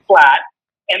lay pretty flat,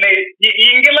 and you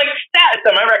can get like stats.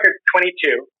 So my record's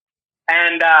 22,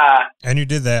 and you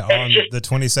did that on the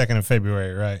 22nd of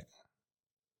February, right?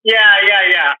 Yeah. I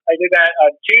did that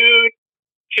on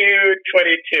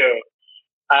 2/22.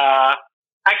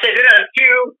 Actually, I did it on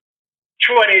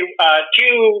 2/21/22,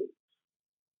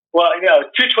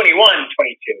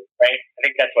 right? I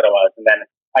think that's what it was, and then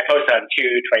I posted on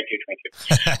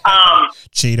 2/22/22.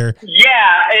 Cheater.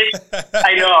 Yeah,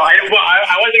 I know. I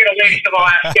wasn't going to wait until the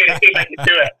last day to see if I could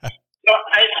do it. So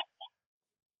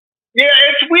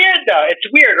it's weird though. It's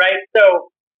weird, right?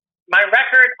 So my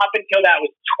record up until that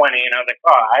was 20, and I was like,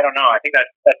 oh, I don't know. I think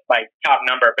that's my top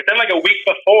number. But then like a week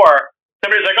before,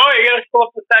 somebody's like, oh, you got to pull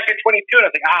up the stack at 22, and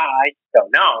I was like, I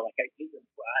don't know. Like,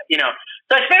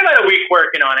 So I spent about a week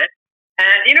working on it, and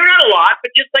not a lot,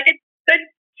 but just like 5-10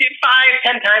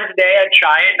 times a day, I'd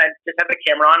try it, and I'd just have the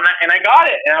camera on, and I got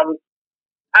it, and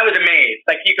I was amazed.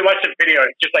 Like, you can watch the video,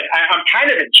 it's just like I'm kind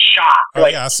of in shock. Oh,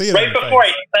 like, yeah, I see it right before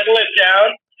I settle it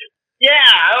down.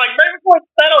 Yeah, like right before it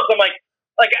settles, I'm like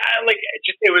I was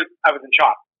in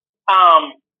shock.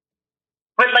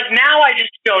 But like now I just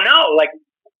don't know. Like,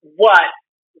 what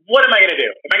am I going to do?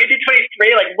 Am I going to do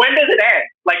 23? Like, when does it end?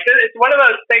 Like, it's one of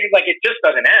those things, like, it just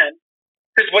doesn't end.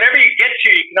 Because whatever you get to,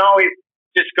 you can always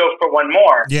just go for one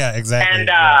more. Yeah, exactly. And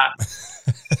I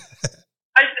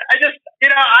just,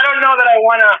 I don't know that I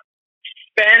want to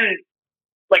spend,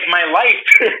 like, my life.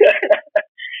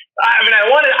 I mean, I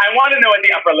want to know what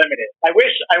the upper limit is. I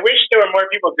wish there were more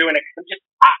people doing it. I'm just,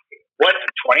 what,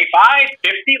 25,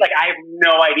 50? Like, I have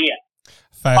no idea.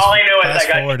 All I know is I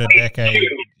got forward a decade,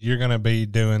 you're going to be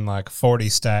doing like 40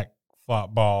 stack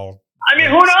flop ball. I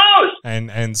mean, who knows?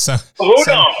 And some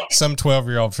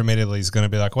 12-year-old from Italy is going to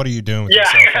be like, what are you doing with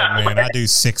yourself? Like, man, I do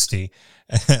 60,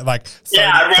 like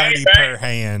 30 per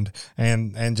hand,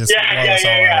 and just blow us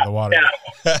all out of the water.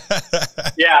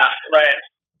 Yeah, right.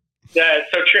 Yeah, it's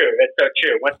so true. It's so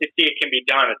true. Once you see it can be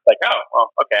done, it's like, oh,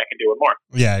 well, okay, I can do it more.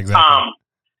 Yeah, exactly.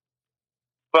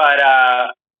 But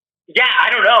I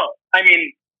don't know. I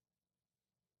mean,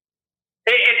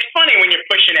 it's funny when you're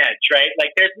pushing edge, right?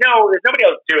 Like, there's nobody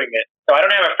else doing it, so I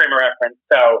don't have a frame of reference.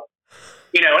 So,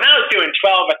 when I was doing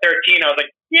 12 or 13, I was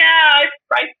like, yeah,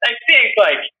 I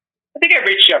think I've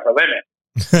reached the upper limit,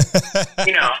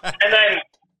 and then,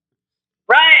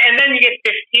 right, and then you get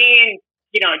 15,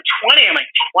 and 20. I'm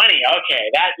like, 20, okay,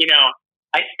 that,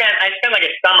 I spent like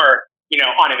a summer,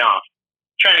 on and off,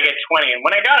 trying to get 20, and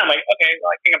when I got it, I'm like, okay,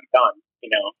 well, I think I'm done,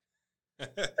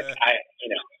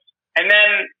 and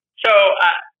then so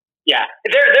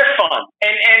they're fun,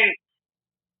 and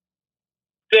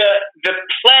the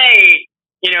play,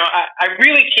 I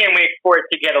really can't wait for it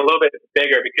to get a little bit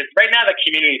bigger, because right now the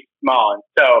community is small, and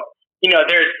so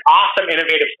there's awesome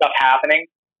innovative stuff happening,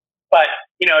 but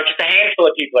just a handful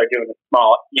of people are doing the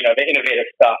small, the innovative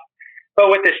stuff. But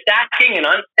with the stacking and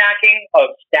unstacking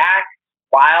of stacks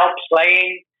while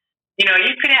playing, you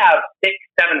could have 6,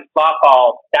 7 flop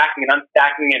balls stacking and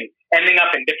unstacking and ending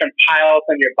up in different piles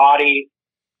on your body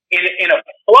in a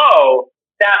flow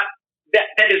that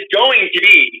is going to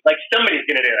be like, somebody's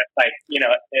going to do it. Like,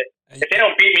 if they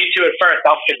don't beat me to it first,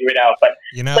 I'll figure it out. But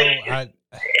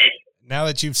now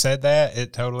that you've said that,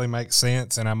 it totally makes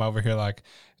sense. And I'm over here like,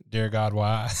 dear God,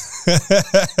 why?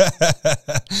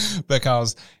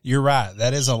 Because you're right.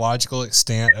 That is a logical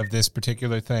extent of this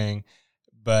particular thing.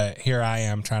 But here I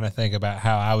am trying to think about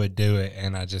how I would do it,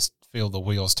 and I just feel the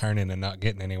wheels turning and not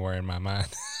getting anywhere in my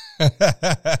mind.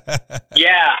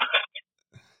 Yeah.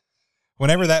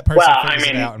 Whenever that person figures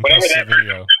it out and posts a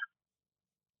video,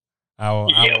 I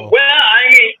will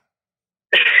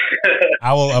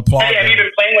applaud. Have you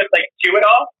been playing with like 2 at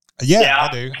all? Yeah,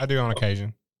 I do on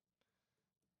occasion.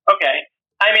 Okay.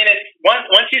 I mean, it's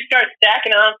once you start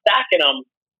stacking them,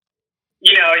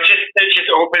 it just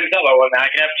opens up. Oh, well, now I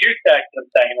can have 2 stacks and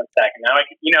I'm stacking. Now I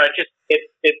can,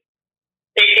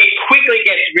 it quickly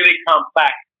gets really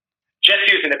complex just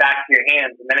using the back of your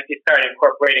hands. And then if you start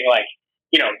incorporating like,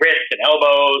 wrists and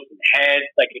elbows and heads,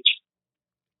 like it's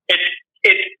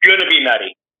gonna be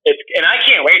nutty. And I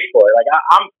can't wait for it. Like,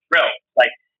 I'm thrilled.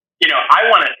 Like, I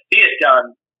want to see it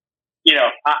done.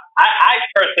 I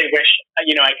personally wish, I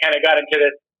kind of got into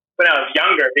this when I was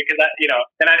younger, because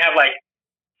then I'd have like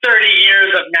 30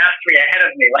 years of mastery ahead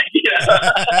of me. Like,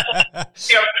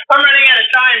 I'm running out of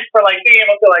time for like being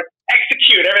able to like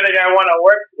execute everything I want to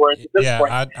work towards at this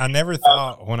point. I never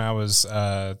thought when I was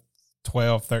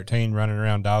 12, 13, running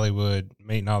around Dollywood,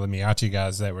 meeting all the Miyachi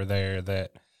guys that were there,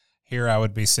 that here I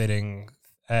would be sitting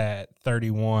at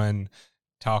 31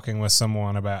 talking with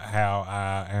someone about how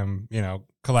I am,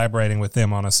 collaborating with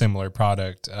them on a similar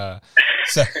product.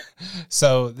 So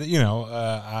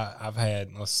I've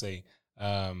had, let's see,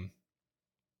 a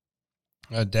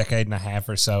decade and a half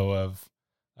or so of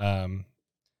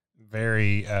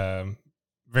very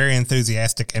very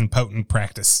enthusiastic and potent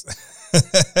practice.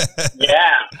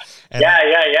 Yeah.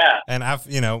 And I've,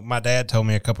 my dad told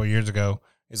me a couple of years ago,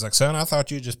 he's like, son, I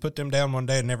thought you just put them down one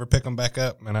day and never pick them back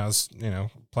up. And I was,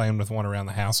 playing with one around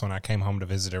the house when I came home to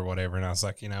visit or whatever. And I was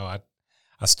like, I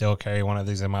still carry one of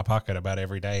these in my pocket about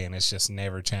every day, and it's just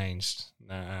never changed.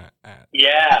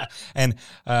 Yeah. And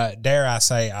dare I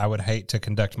say, I would hate to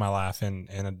conduct my life in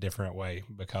a different way,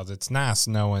 because it's nice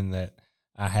knowing that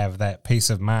I have that peace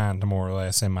of mind more or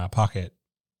less in my pocket,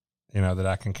 that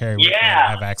I can carry with me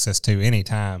and have access to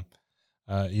anytime.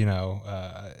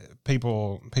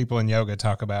 People in yoga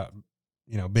talk about,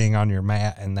 being on your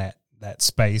mat and that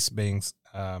space being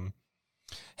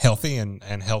healthy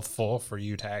and healthful for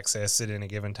you to access at any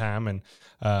given time. And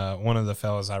one of the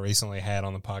fellows I recently had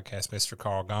on the podcast, Mr.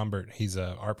 Carl Gombert, he's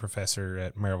an art professor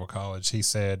at Maryville College. He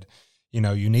said,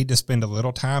 you need to spend a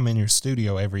little time in your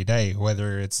studio every day,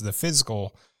 whether it's the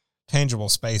physical, tangible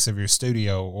space of your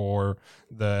studio or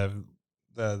the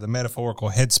metaphorical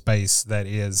headspace that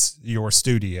is your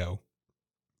studio.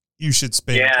 You should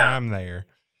spend time there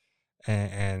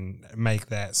and make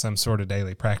that some sort of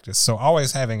daily practice. So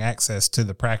always having access to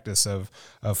the practice of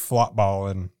flop ball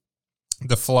and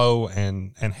the flow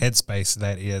and headspace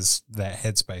that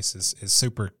headspace is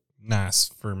super nice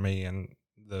for me and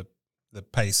the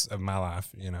pace of my life.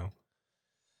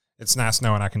 It's nice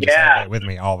knowing I can just have that with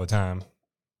me all the time.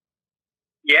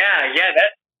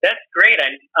 That's great.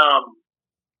 And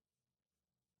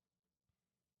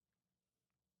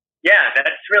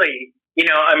that's really,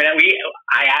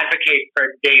 I advocate for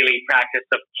daily practice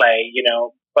of play,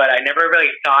 but I never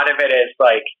really thought of it as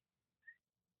like,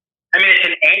 it's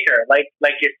an anchor, like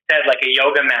you said, like a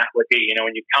yoga mat would be,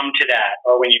 when you come to that,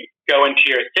 or when you go into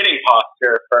your sitting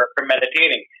posture for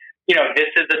meditating,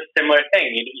 this is a similar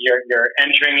thing. You're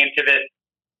entering into this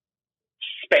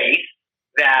space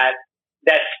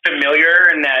that's familiar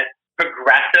and that's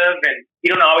progressive, and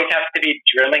you don't always have to be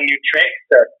drilling new tricks,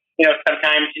 or,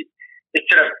 sometimes it's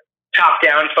sort of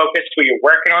top-down focused where you're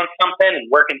working on something and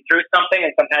working through something,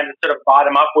 and sometimes it's sort of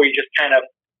bottom-up where you just kind of,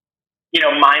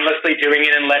 mindlessly doing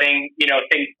it and letting,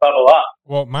 things bubble up.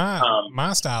 Well,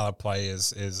 my style of play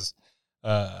is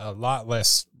a lot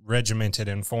less regimented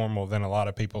and formal than a lot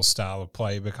of people's style of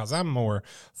play, because I'm more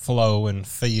flow and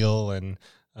feel and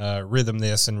rhythm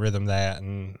this and rhythm that,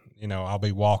 and I'll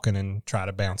be walking and try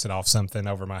to bounce it off something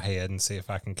over my head and see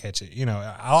if I can catch it.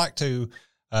 I like to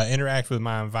interact with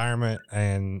my environment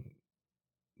and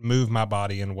move my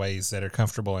body in ways that are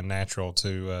comfortable and natural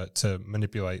to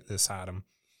manipulate this item.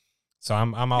 So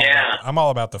I'm all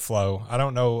about the flow. I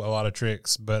don't know a lot of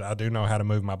tricks, but I do know how to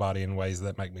move my body in ways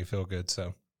that make me feel good.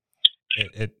 So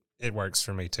it works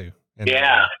for me too.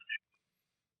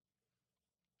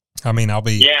 I've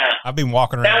been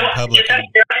walking around in public.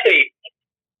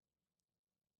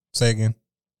 Say again.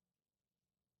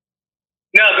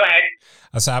 No, go ahead.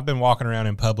 I said I've been walking around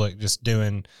in public just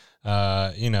doing,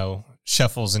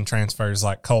 shuffles and transfers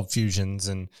like cold fusions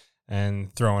and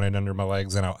throwing it under my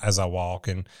legs as I walk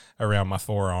and around my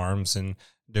forearms, and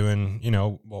doing,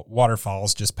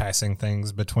 waterfalls, just passing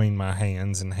things between my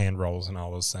hands and hand rolls and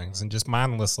all those things, and just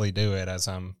mindlessly do it as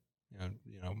I'm,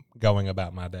 going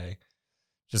about my day.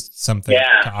 Just something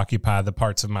to occupy the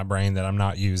parts of my brain that I'm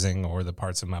not using, or the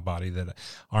parts of my body that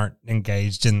aren't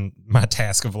engaged in my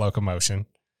task of locomotion.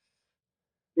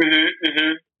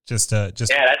 Just that's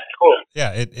cool.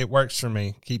 Yeah, it works for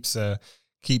me.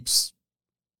 Keeps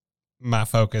my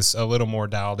focus a little more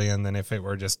dialed in than if it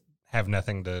were just have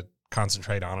nothing to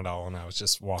concentrate on at all, and I was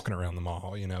just walking around the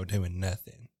mall, doing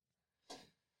nothing.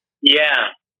 Yeah,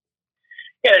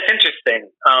 it's interesting.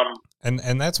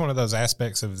 And that's one of those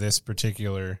aspects of this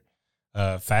particular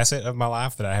facet of my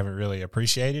life that I haven't really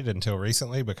appreciated until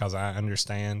recently, because I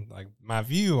understand, like, my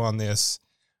view on this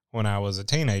when I was a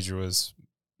teenager was,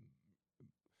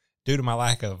 due to my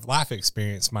lack of life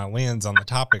experience, my lens on the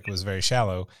topic was very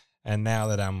shallow. And now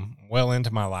that I'm well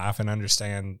into my life and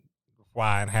understand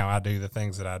why and how I do the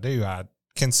things that I do, I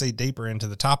can see deeper into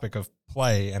the topic of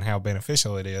play and how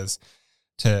beneficial it is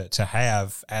to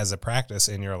have as a practice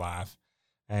in your life.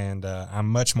 And I'm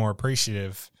much more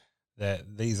appreciative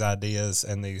that these ideas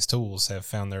and these tools have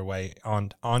found their way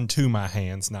onto my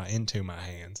hands, not into my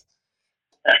hands.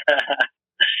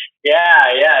 Yeah.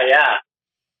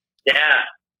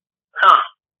 Huh.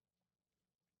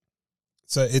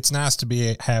 So it's nice to be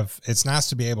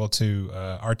able to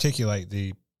articulate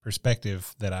the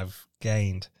perspective that I've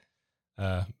gained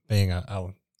being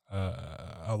a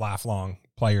lifelong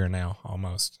player now,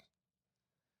 almost.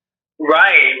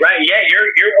 Right. Yeah,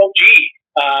 you're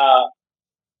OG.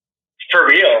 For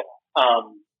real.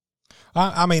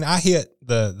 I mean, I hit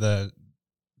the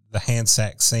hand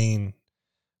sack scene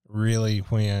really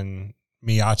when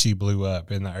Miyachi blew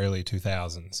up in the early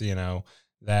 2000s. You know,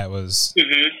 that was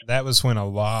when a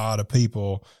lot of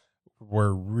people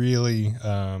were really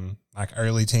like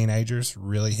early teenagers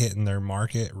really hitting their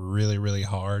market really, really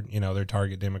hard, you know, their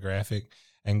target demographic,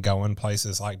 and going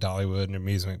places like Dollywood and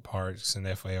amusement parks and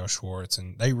FAO Schwartz.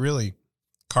 And they really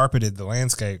carpeted the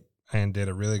landscape and did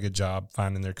a really good job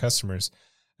finding their customers.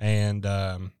 And,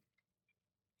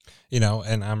 you know,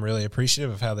 and I'm really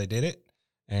appreciative of how they did it.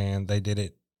 And they did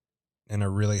it in a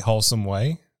really wholesome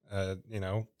way, you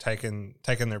know, taking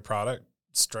their product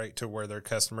straight to where their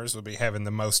customers would be having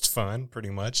the most fun, pretty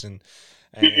much, and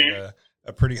a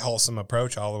pretty wholesome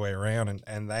approach all the way around.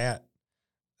 And that,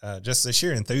 just the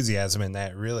sheer enthusiasm in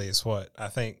that really is what I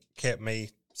think kept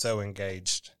me so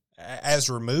engaged. As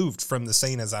removed from the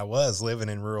scene as I was living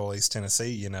in rural East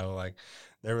Tennessee, you know, like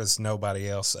there was nobody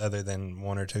else other than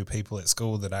one or two people at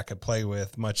school that I could play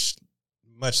with, much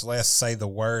less say the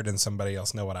word and somebody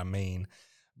else know what I mean.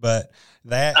 But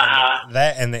that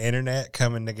and the internet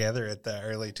coming together at the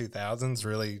early 2000s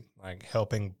really like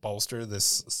helping bolster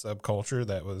this subculture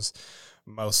that was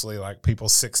mostly like people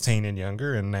 16 and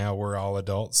younger, and now we're all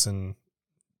adults and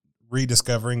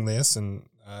rediscovering this, and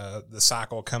the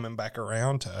cycle coming back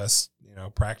around to us, you know,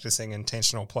 practicing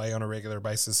intentional play on a regular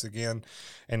basis again,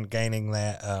 and gaining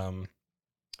that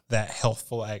that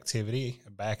healthful activity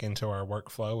back into our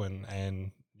workflow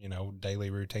and you know, daily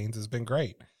routines has been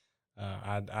great.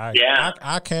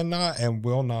 I cannot and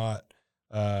will not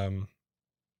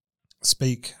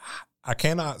speak. I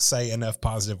cannot say enough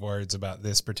positive words about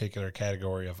this particular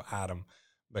category of item,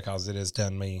 because it has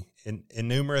done me in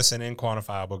numerous and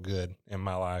inquantifiable good in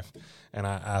my life. And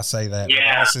I say that with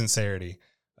all sincerity.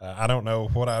 I don't know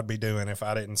what I'd be doing if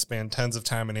I didn't spend tons of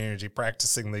time and energy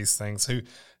practicing these things.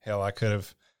 I could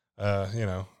have, you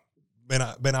know,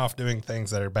 been off doing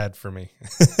things that are bad for me.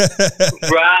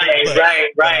 Right.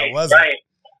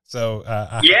 So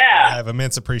I have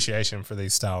immense appreciation for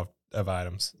these style of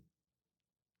items.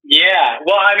 Yeah.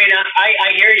 Well, I mean,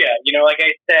 I hear you. You know, like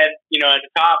I said, you know, at the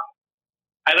top,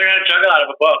 I learned how to juggle out of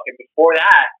a book. And before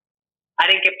that, I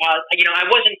didn't get, you know, I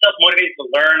wasn't self-motivated to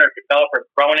learn or develop or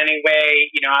grow in any way.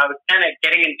 You know, I was kind of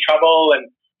getting in trouble and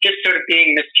just sort of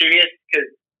being mischievous because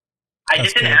I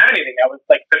just didn't have anything that was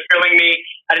like fulfilling me.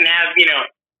 I didn't have, you know,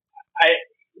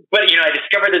 but you know, I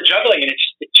discovered the juggling, and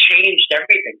it changed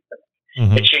everything for me.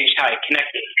 Mm-hmm. It changed how I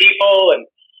connected with people,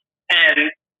 and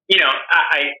you know,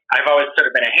 I've always sort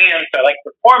of been a hand, so I like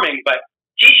performing, but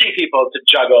teaching people to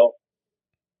juggle,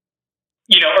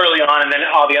 you know, early on, and then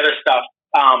all the other stuff,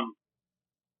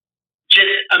 just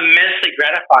immensely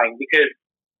gratifying because,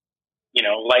 you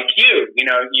know, like you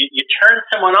know, you turn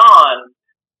someone on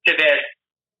to this.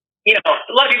 You know,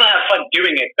 a lot of people have fun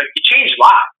doing it, but you change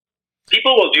lives.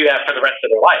 People will do that for the rest of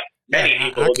their life. Many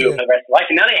people will do it for the rest of their life,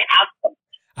 and now they have something.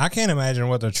 I can't imagine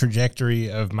what the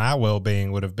trajectory of my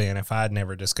well-being would have been if I'd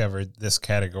never discovered this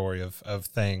category of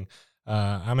thing.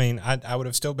 I mean, I would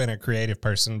have still been a creative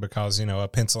person because, you know, a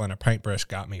pencil and a paintbrush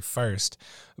got me first.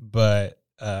 But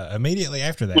immediately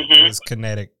after that, it was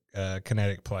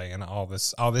kinetic play and all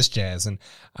this jazz. And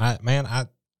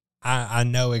I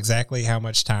know exactly how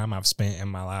much time I've spent in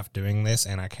my life doing this,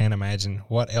 and I can't imagine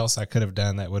what else I could have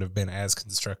done that would have been as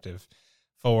constructive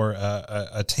for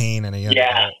a teen and a young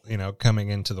adult, you know, coming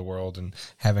into the world and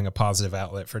having a positive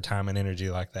outlet for time and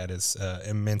energy like that is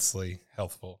immensely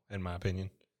healthful, in my opinion.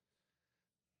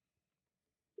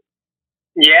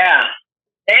 Yeah,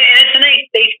 and it's a nice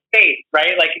safe space,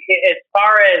 right? Like as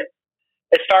far as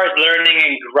learning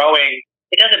and growing,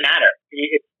 it doesn't matter.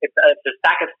 It's a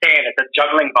sack of sand. It's a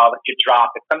juggling ball that you drop.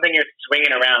 It's something you're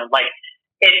swinging around. Like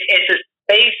it's a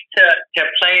space to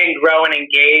play and grow and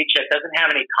engage that doesn't have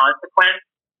any consequence.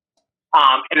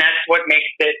 And that's what makes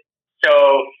it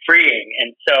so freeing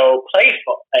and so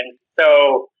playful and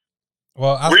so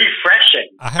refreshing.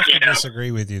 I have to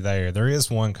disagree with you there. There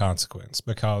is one consequence,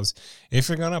 because if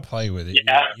you're going to play with it,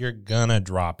 you're going to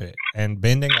drop it. And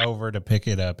bending over to pick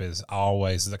it up is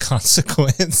always the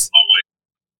consequence.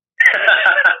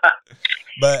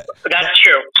 But that's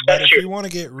true. But if you want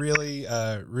to get really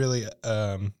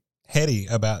heady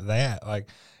about that, like,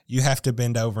 you have to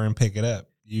bend over and pick it up.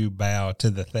 you bow to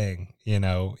the thing, you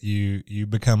know, you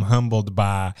become humbled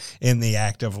by in the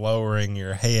act of lowering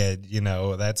your head, you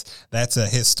know, that's a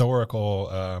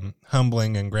historical,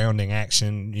 humbling and grounding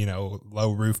action, you know,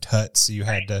 low roofed huts. You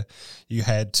had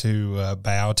to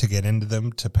bow to get into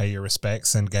them, to pay your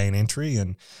respects and gain entry.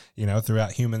 And, you know,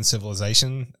 throughout human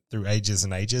civilization, through ages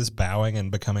and ages, bowing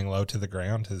and becoming low to the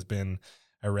ground has been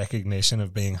a recognition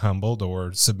of being humbled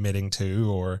or submitting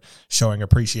to or showing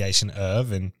appreciation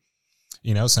of. And,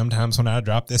 you know, sometimes when I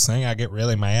drop this thing, I get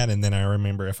really mad. And then I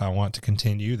remember if I want to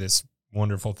continue this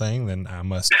wonderful thing, then I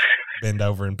must bend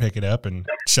over and pick it up and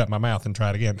shut my mouth and try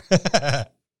it again. Exactly.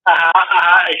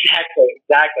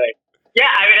 Yeah.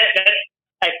 I mean,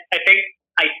 I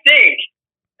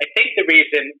think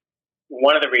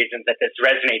one of the reasons that this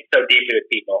resonates so deeply with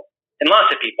people, and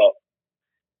lots of people,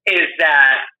 is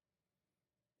that,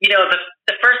 you know,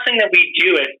 the first thing that we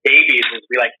do as babies is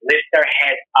we like lift our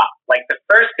head up. Like the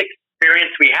first experience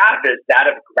we have is that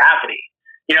of gravity.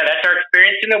 You know, that's our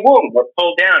experience in the womb. We're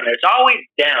pulled down. There's always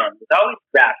down. There's always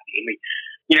gravity.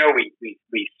 And we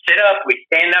sit up, we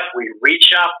stand up, we reach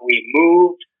up, we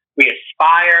move, we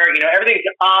aspire. You know, everything's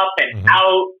up and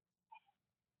out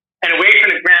and away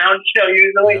from the ground, you know,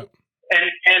 usually. Yeah.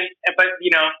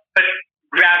 But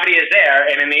gravity is there,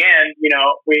 and in the end, you know,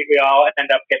 we all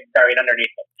end up getting buried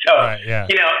underneath it. So,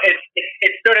 you know,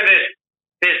 it's sort of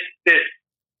this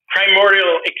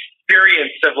primordial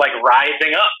experience of like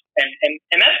rising up,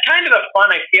 and that's kind of the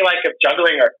fun I feel like of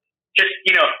juggling, or just,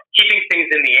 you know, keeping things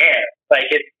in the air. Like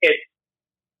it's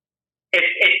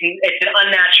an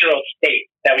unnatural state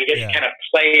that we get to kind of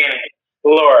play in and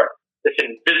explore this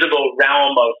invisible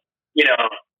realm of, you know,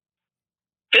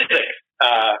 physics.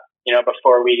 You know,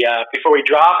 before we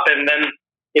drop and then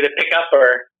either pick up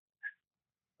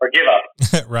or give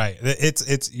up. Right.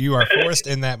 It's you are forced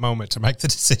in that moment to make the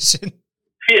decision.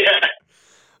 Yeah.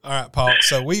 All right, Paul.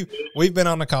 So we've been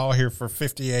on the call here for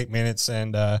 58 minutes,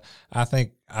 and I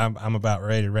think I'm about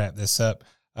ready to wrap this up.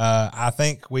 I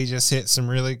think we just hit some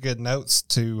really good notes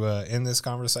to end this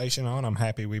conversation on. I'm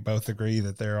happy we both agree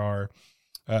that there are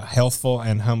healthful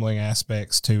and humbling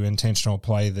aspects to intentional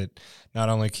play that not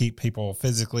only keep people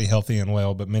physically healthy and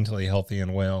well, but mentally healthy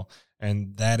and well.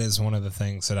 And that is one of the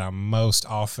things that I most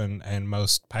often and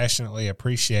most passionately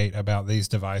appreciate about these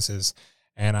devices.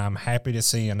 And I'm happy to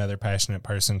see another passionate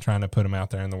person trying to put them out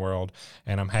there in the world.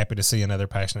 And I'm happy to see another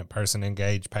passionate person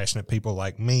engage passionate people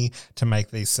like me to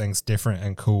make these things different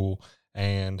and cool.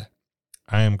 And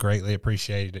I am greatly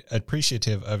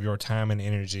appreciative of your time and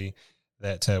energy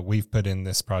that we've put in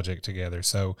this project together.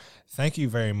 So thank you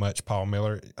very much, Paul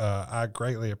Miller. I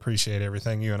greatly appreciate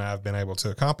everything you and I have been able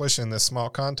to accomplish in this small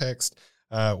context.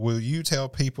 Will you tell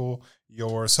people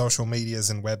your social medias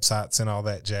and websites and all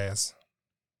that jazz?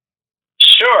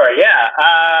 Sure, yeah.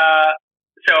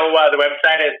 So the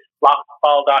website is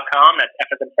flockball.com. That's F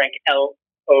as in Frank,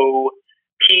 LOP,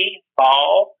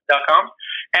 ball.com.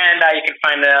 And you can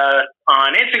find us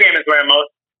on Instagram is where I'm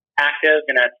most active,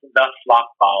 and that's the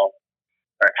Flockball.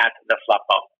 Or at the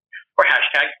Flockball, or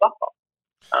hashtag Flockball.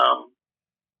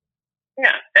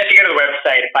 Yeah, and if you go to the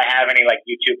website, if I have any like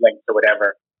YouTube links or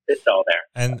whatever, it's all there.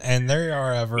 And there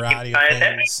are a variety of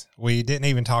things we didn't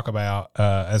even talk about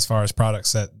as far as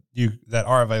products that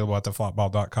are available at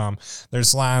theflockball.com.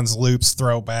 There's lines, loops,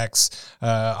 throwbacks,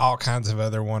 all kinds of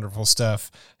other wonderful stuff.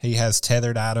 He has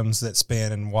tethered items that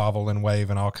spin and wobble and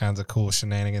wave and all kinds of cool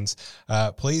shenanigans.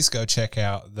 Please go check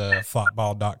out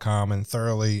theflockball.com and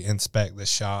thoroughly inspect the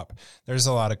shop. There's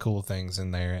a lot of cool things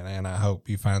in there, and I hope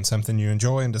you find something you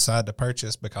enjoy and decide to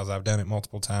purchase, because I've done it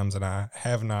multiple times and I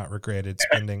have not regretted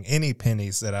spending any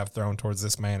pennies that I've thrown towards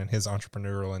this man and his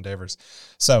entrepreneurial endeavors.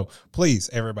 So please,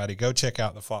 everybody, go check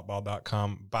out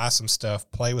theflockball.com, buy some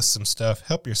stuff, play with some stuff,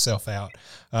 help yourself out.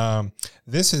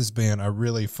 This has been a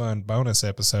really fun bonus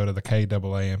episode of the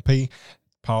KAAMP.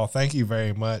 Paul, thank you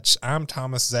very much. I'm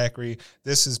Thomas Zachary.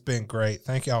 This has been great.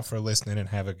 Thank y'all for listening, and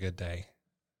have a good day.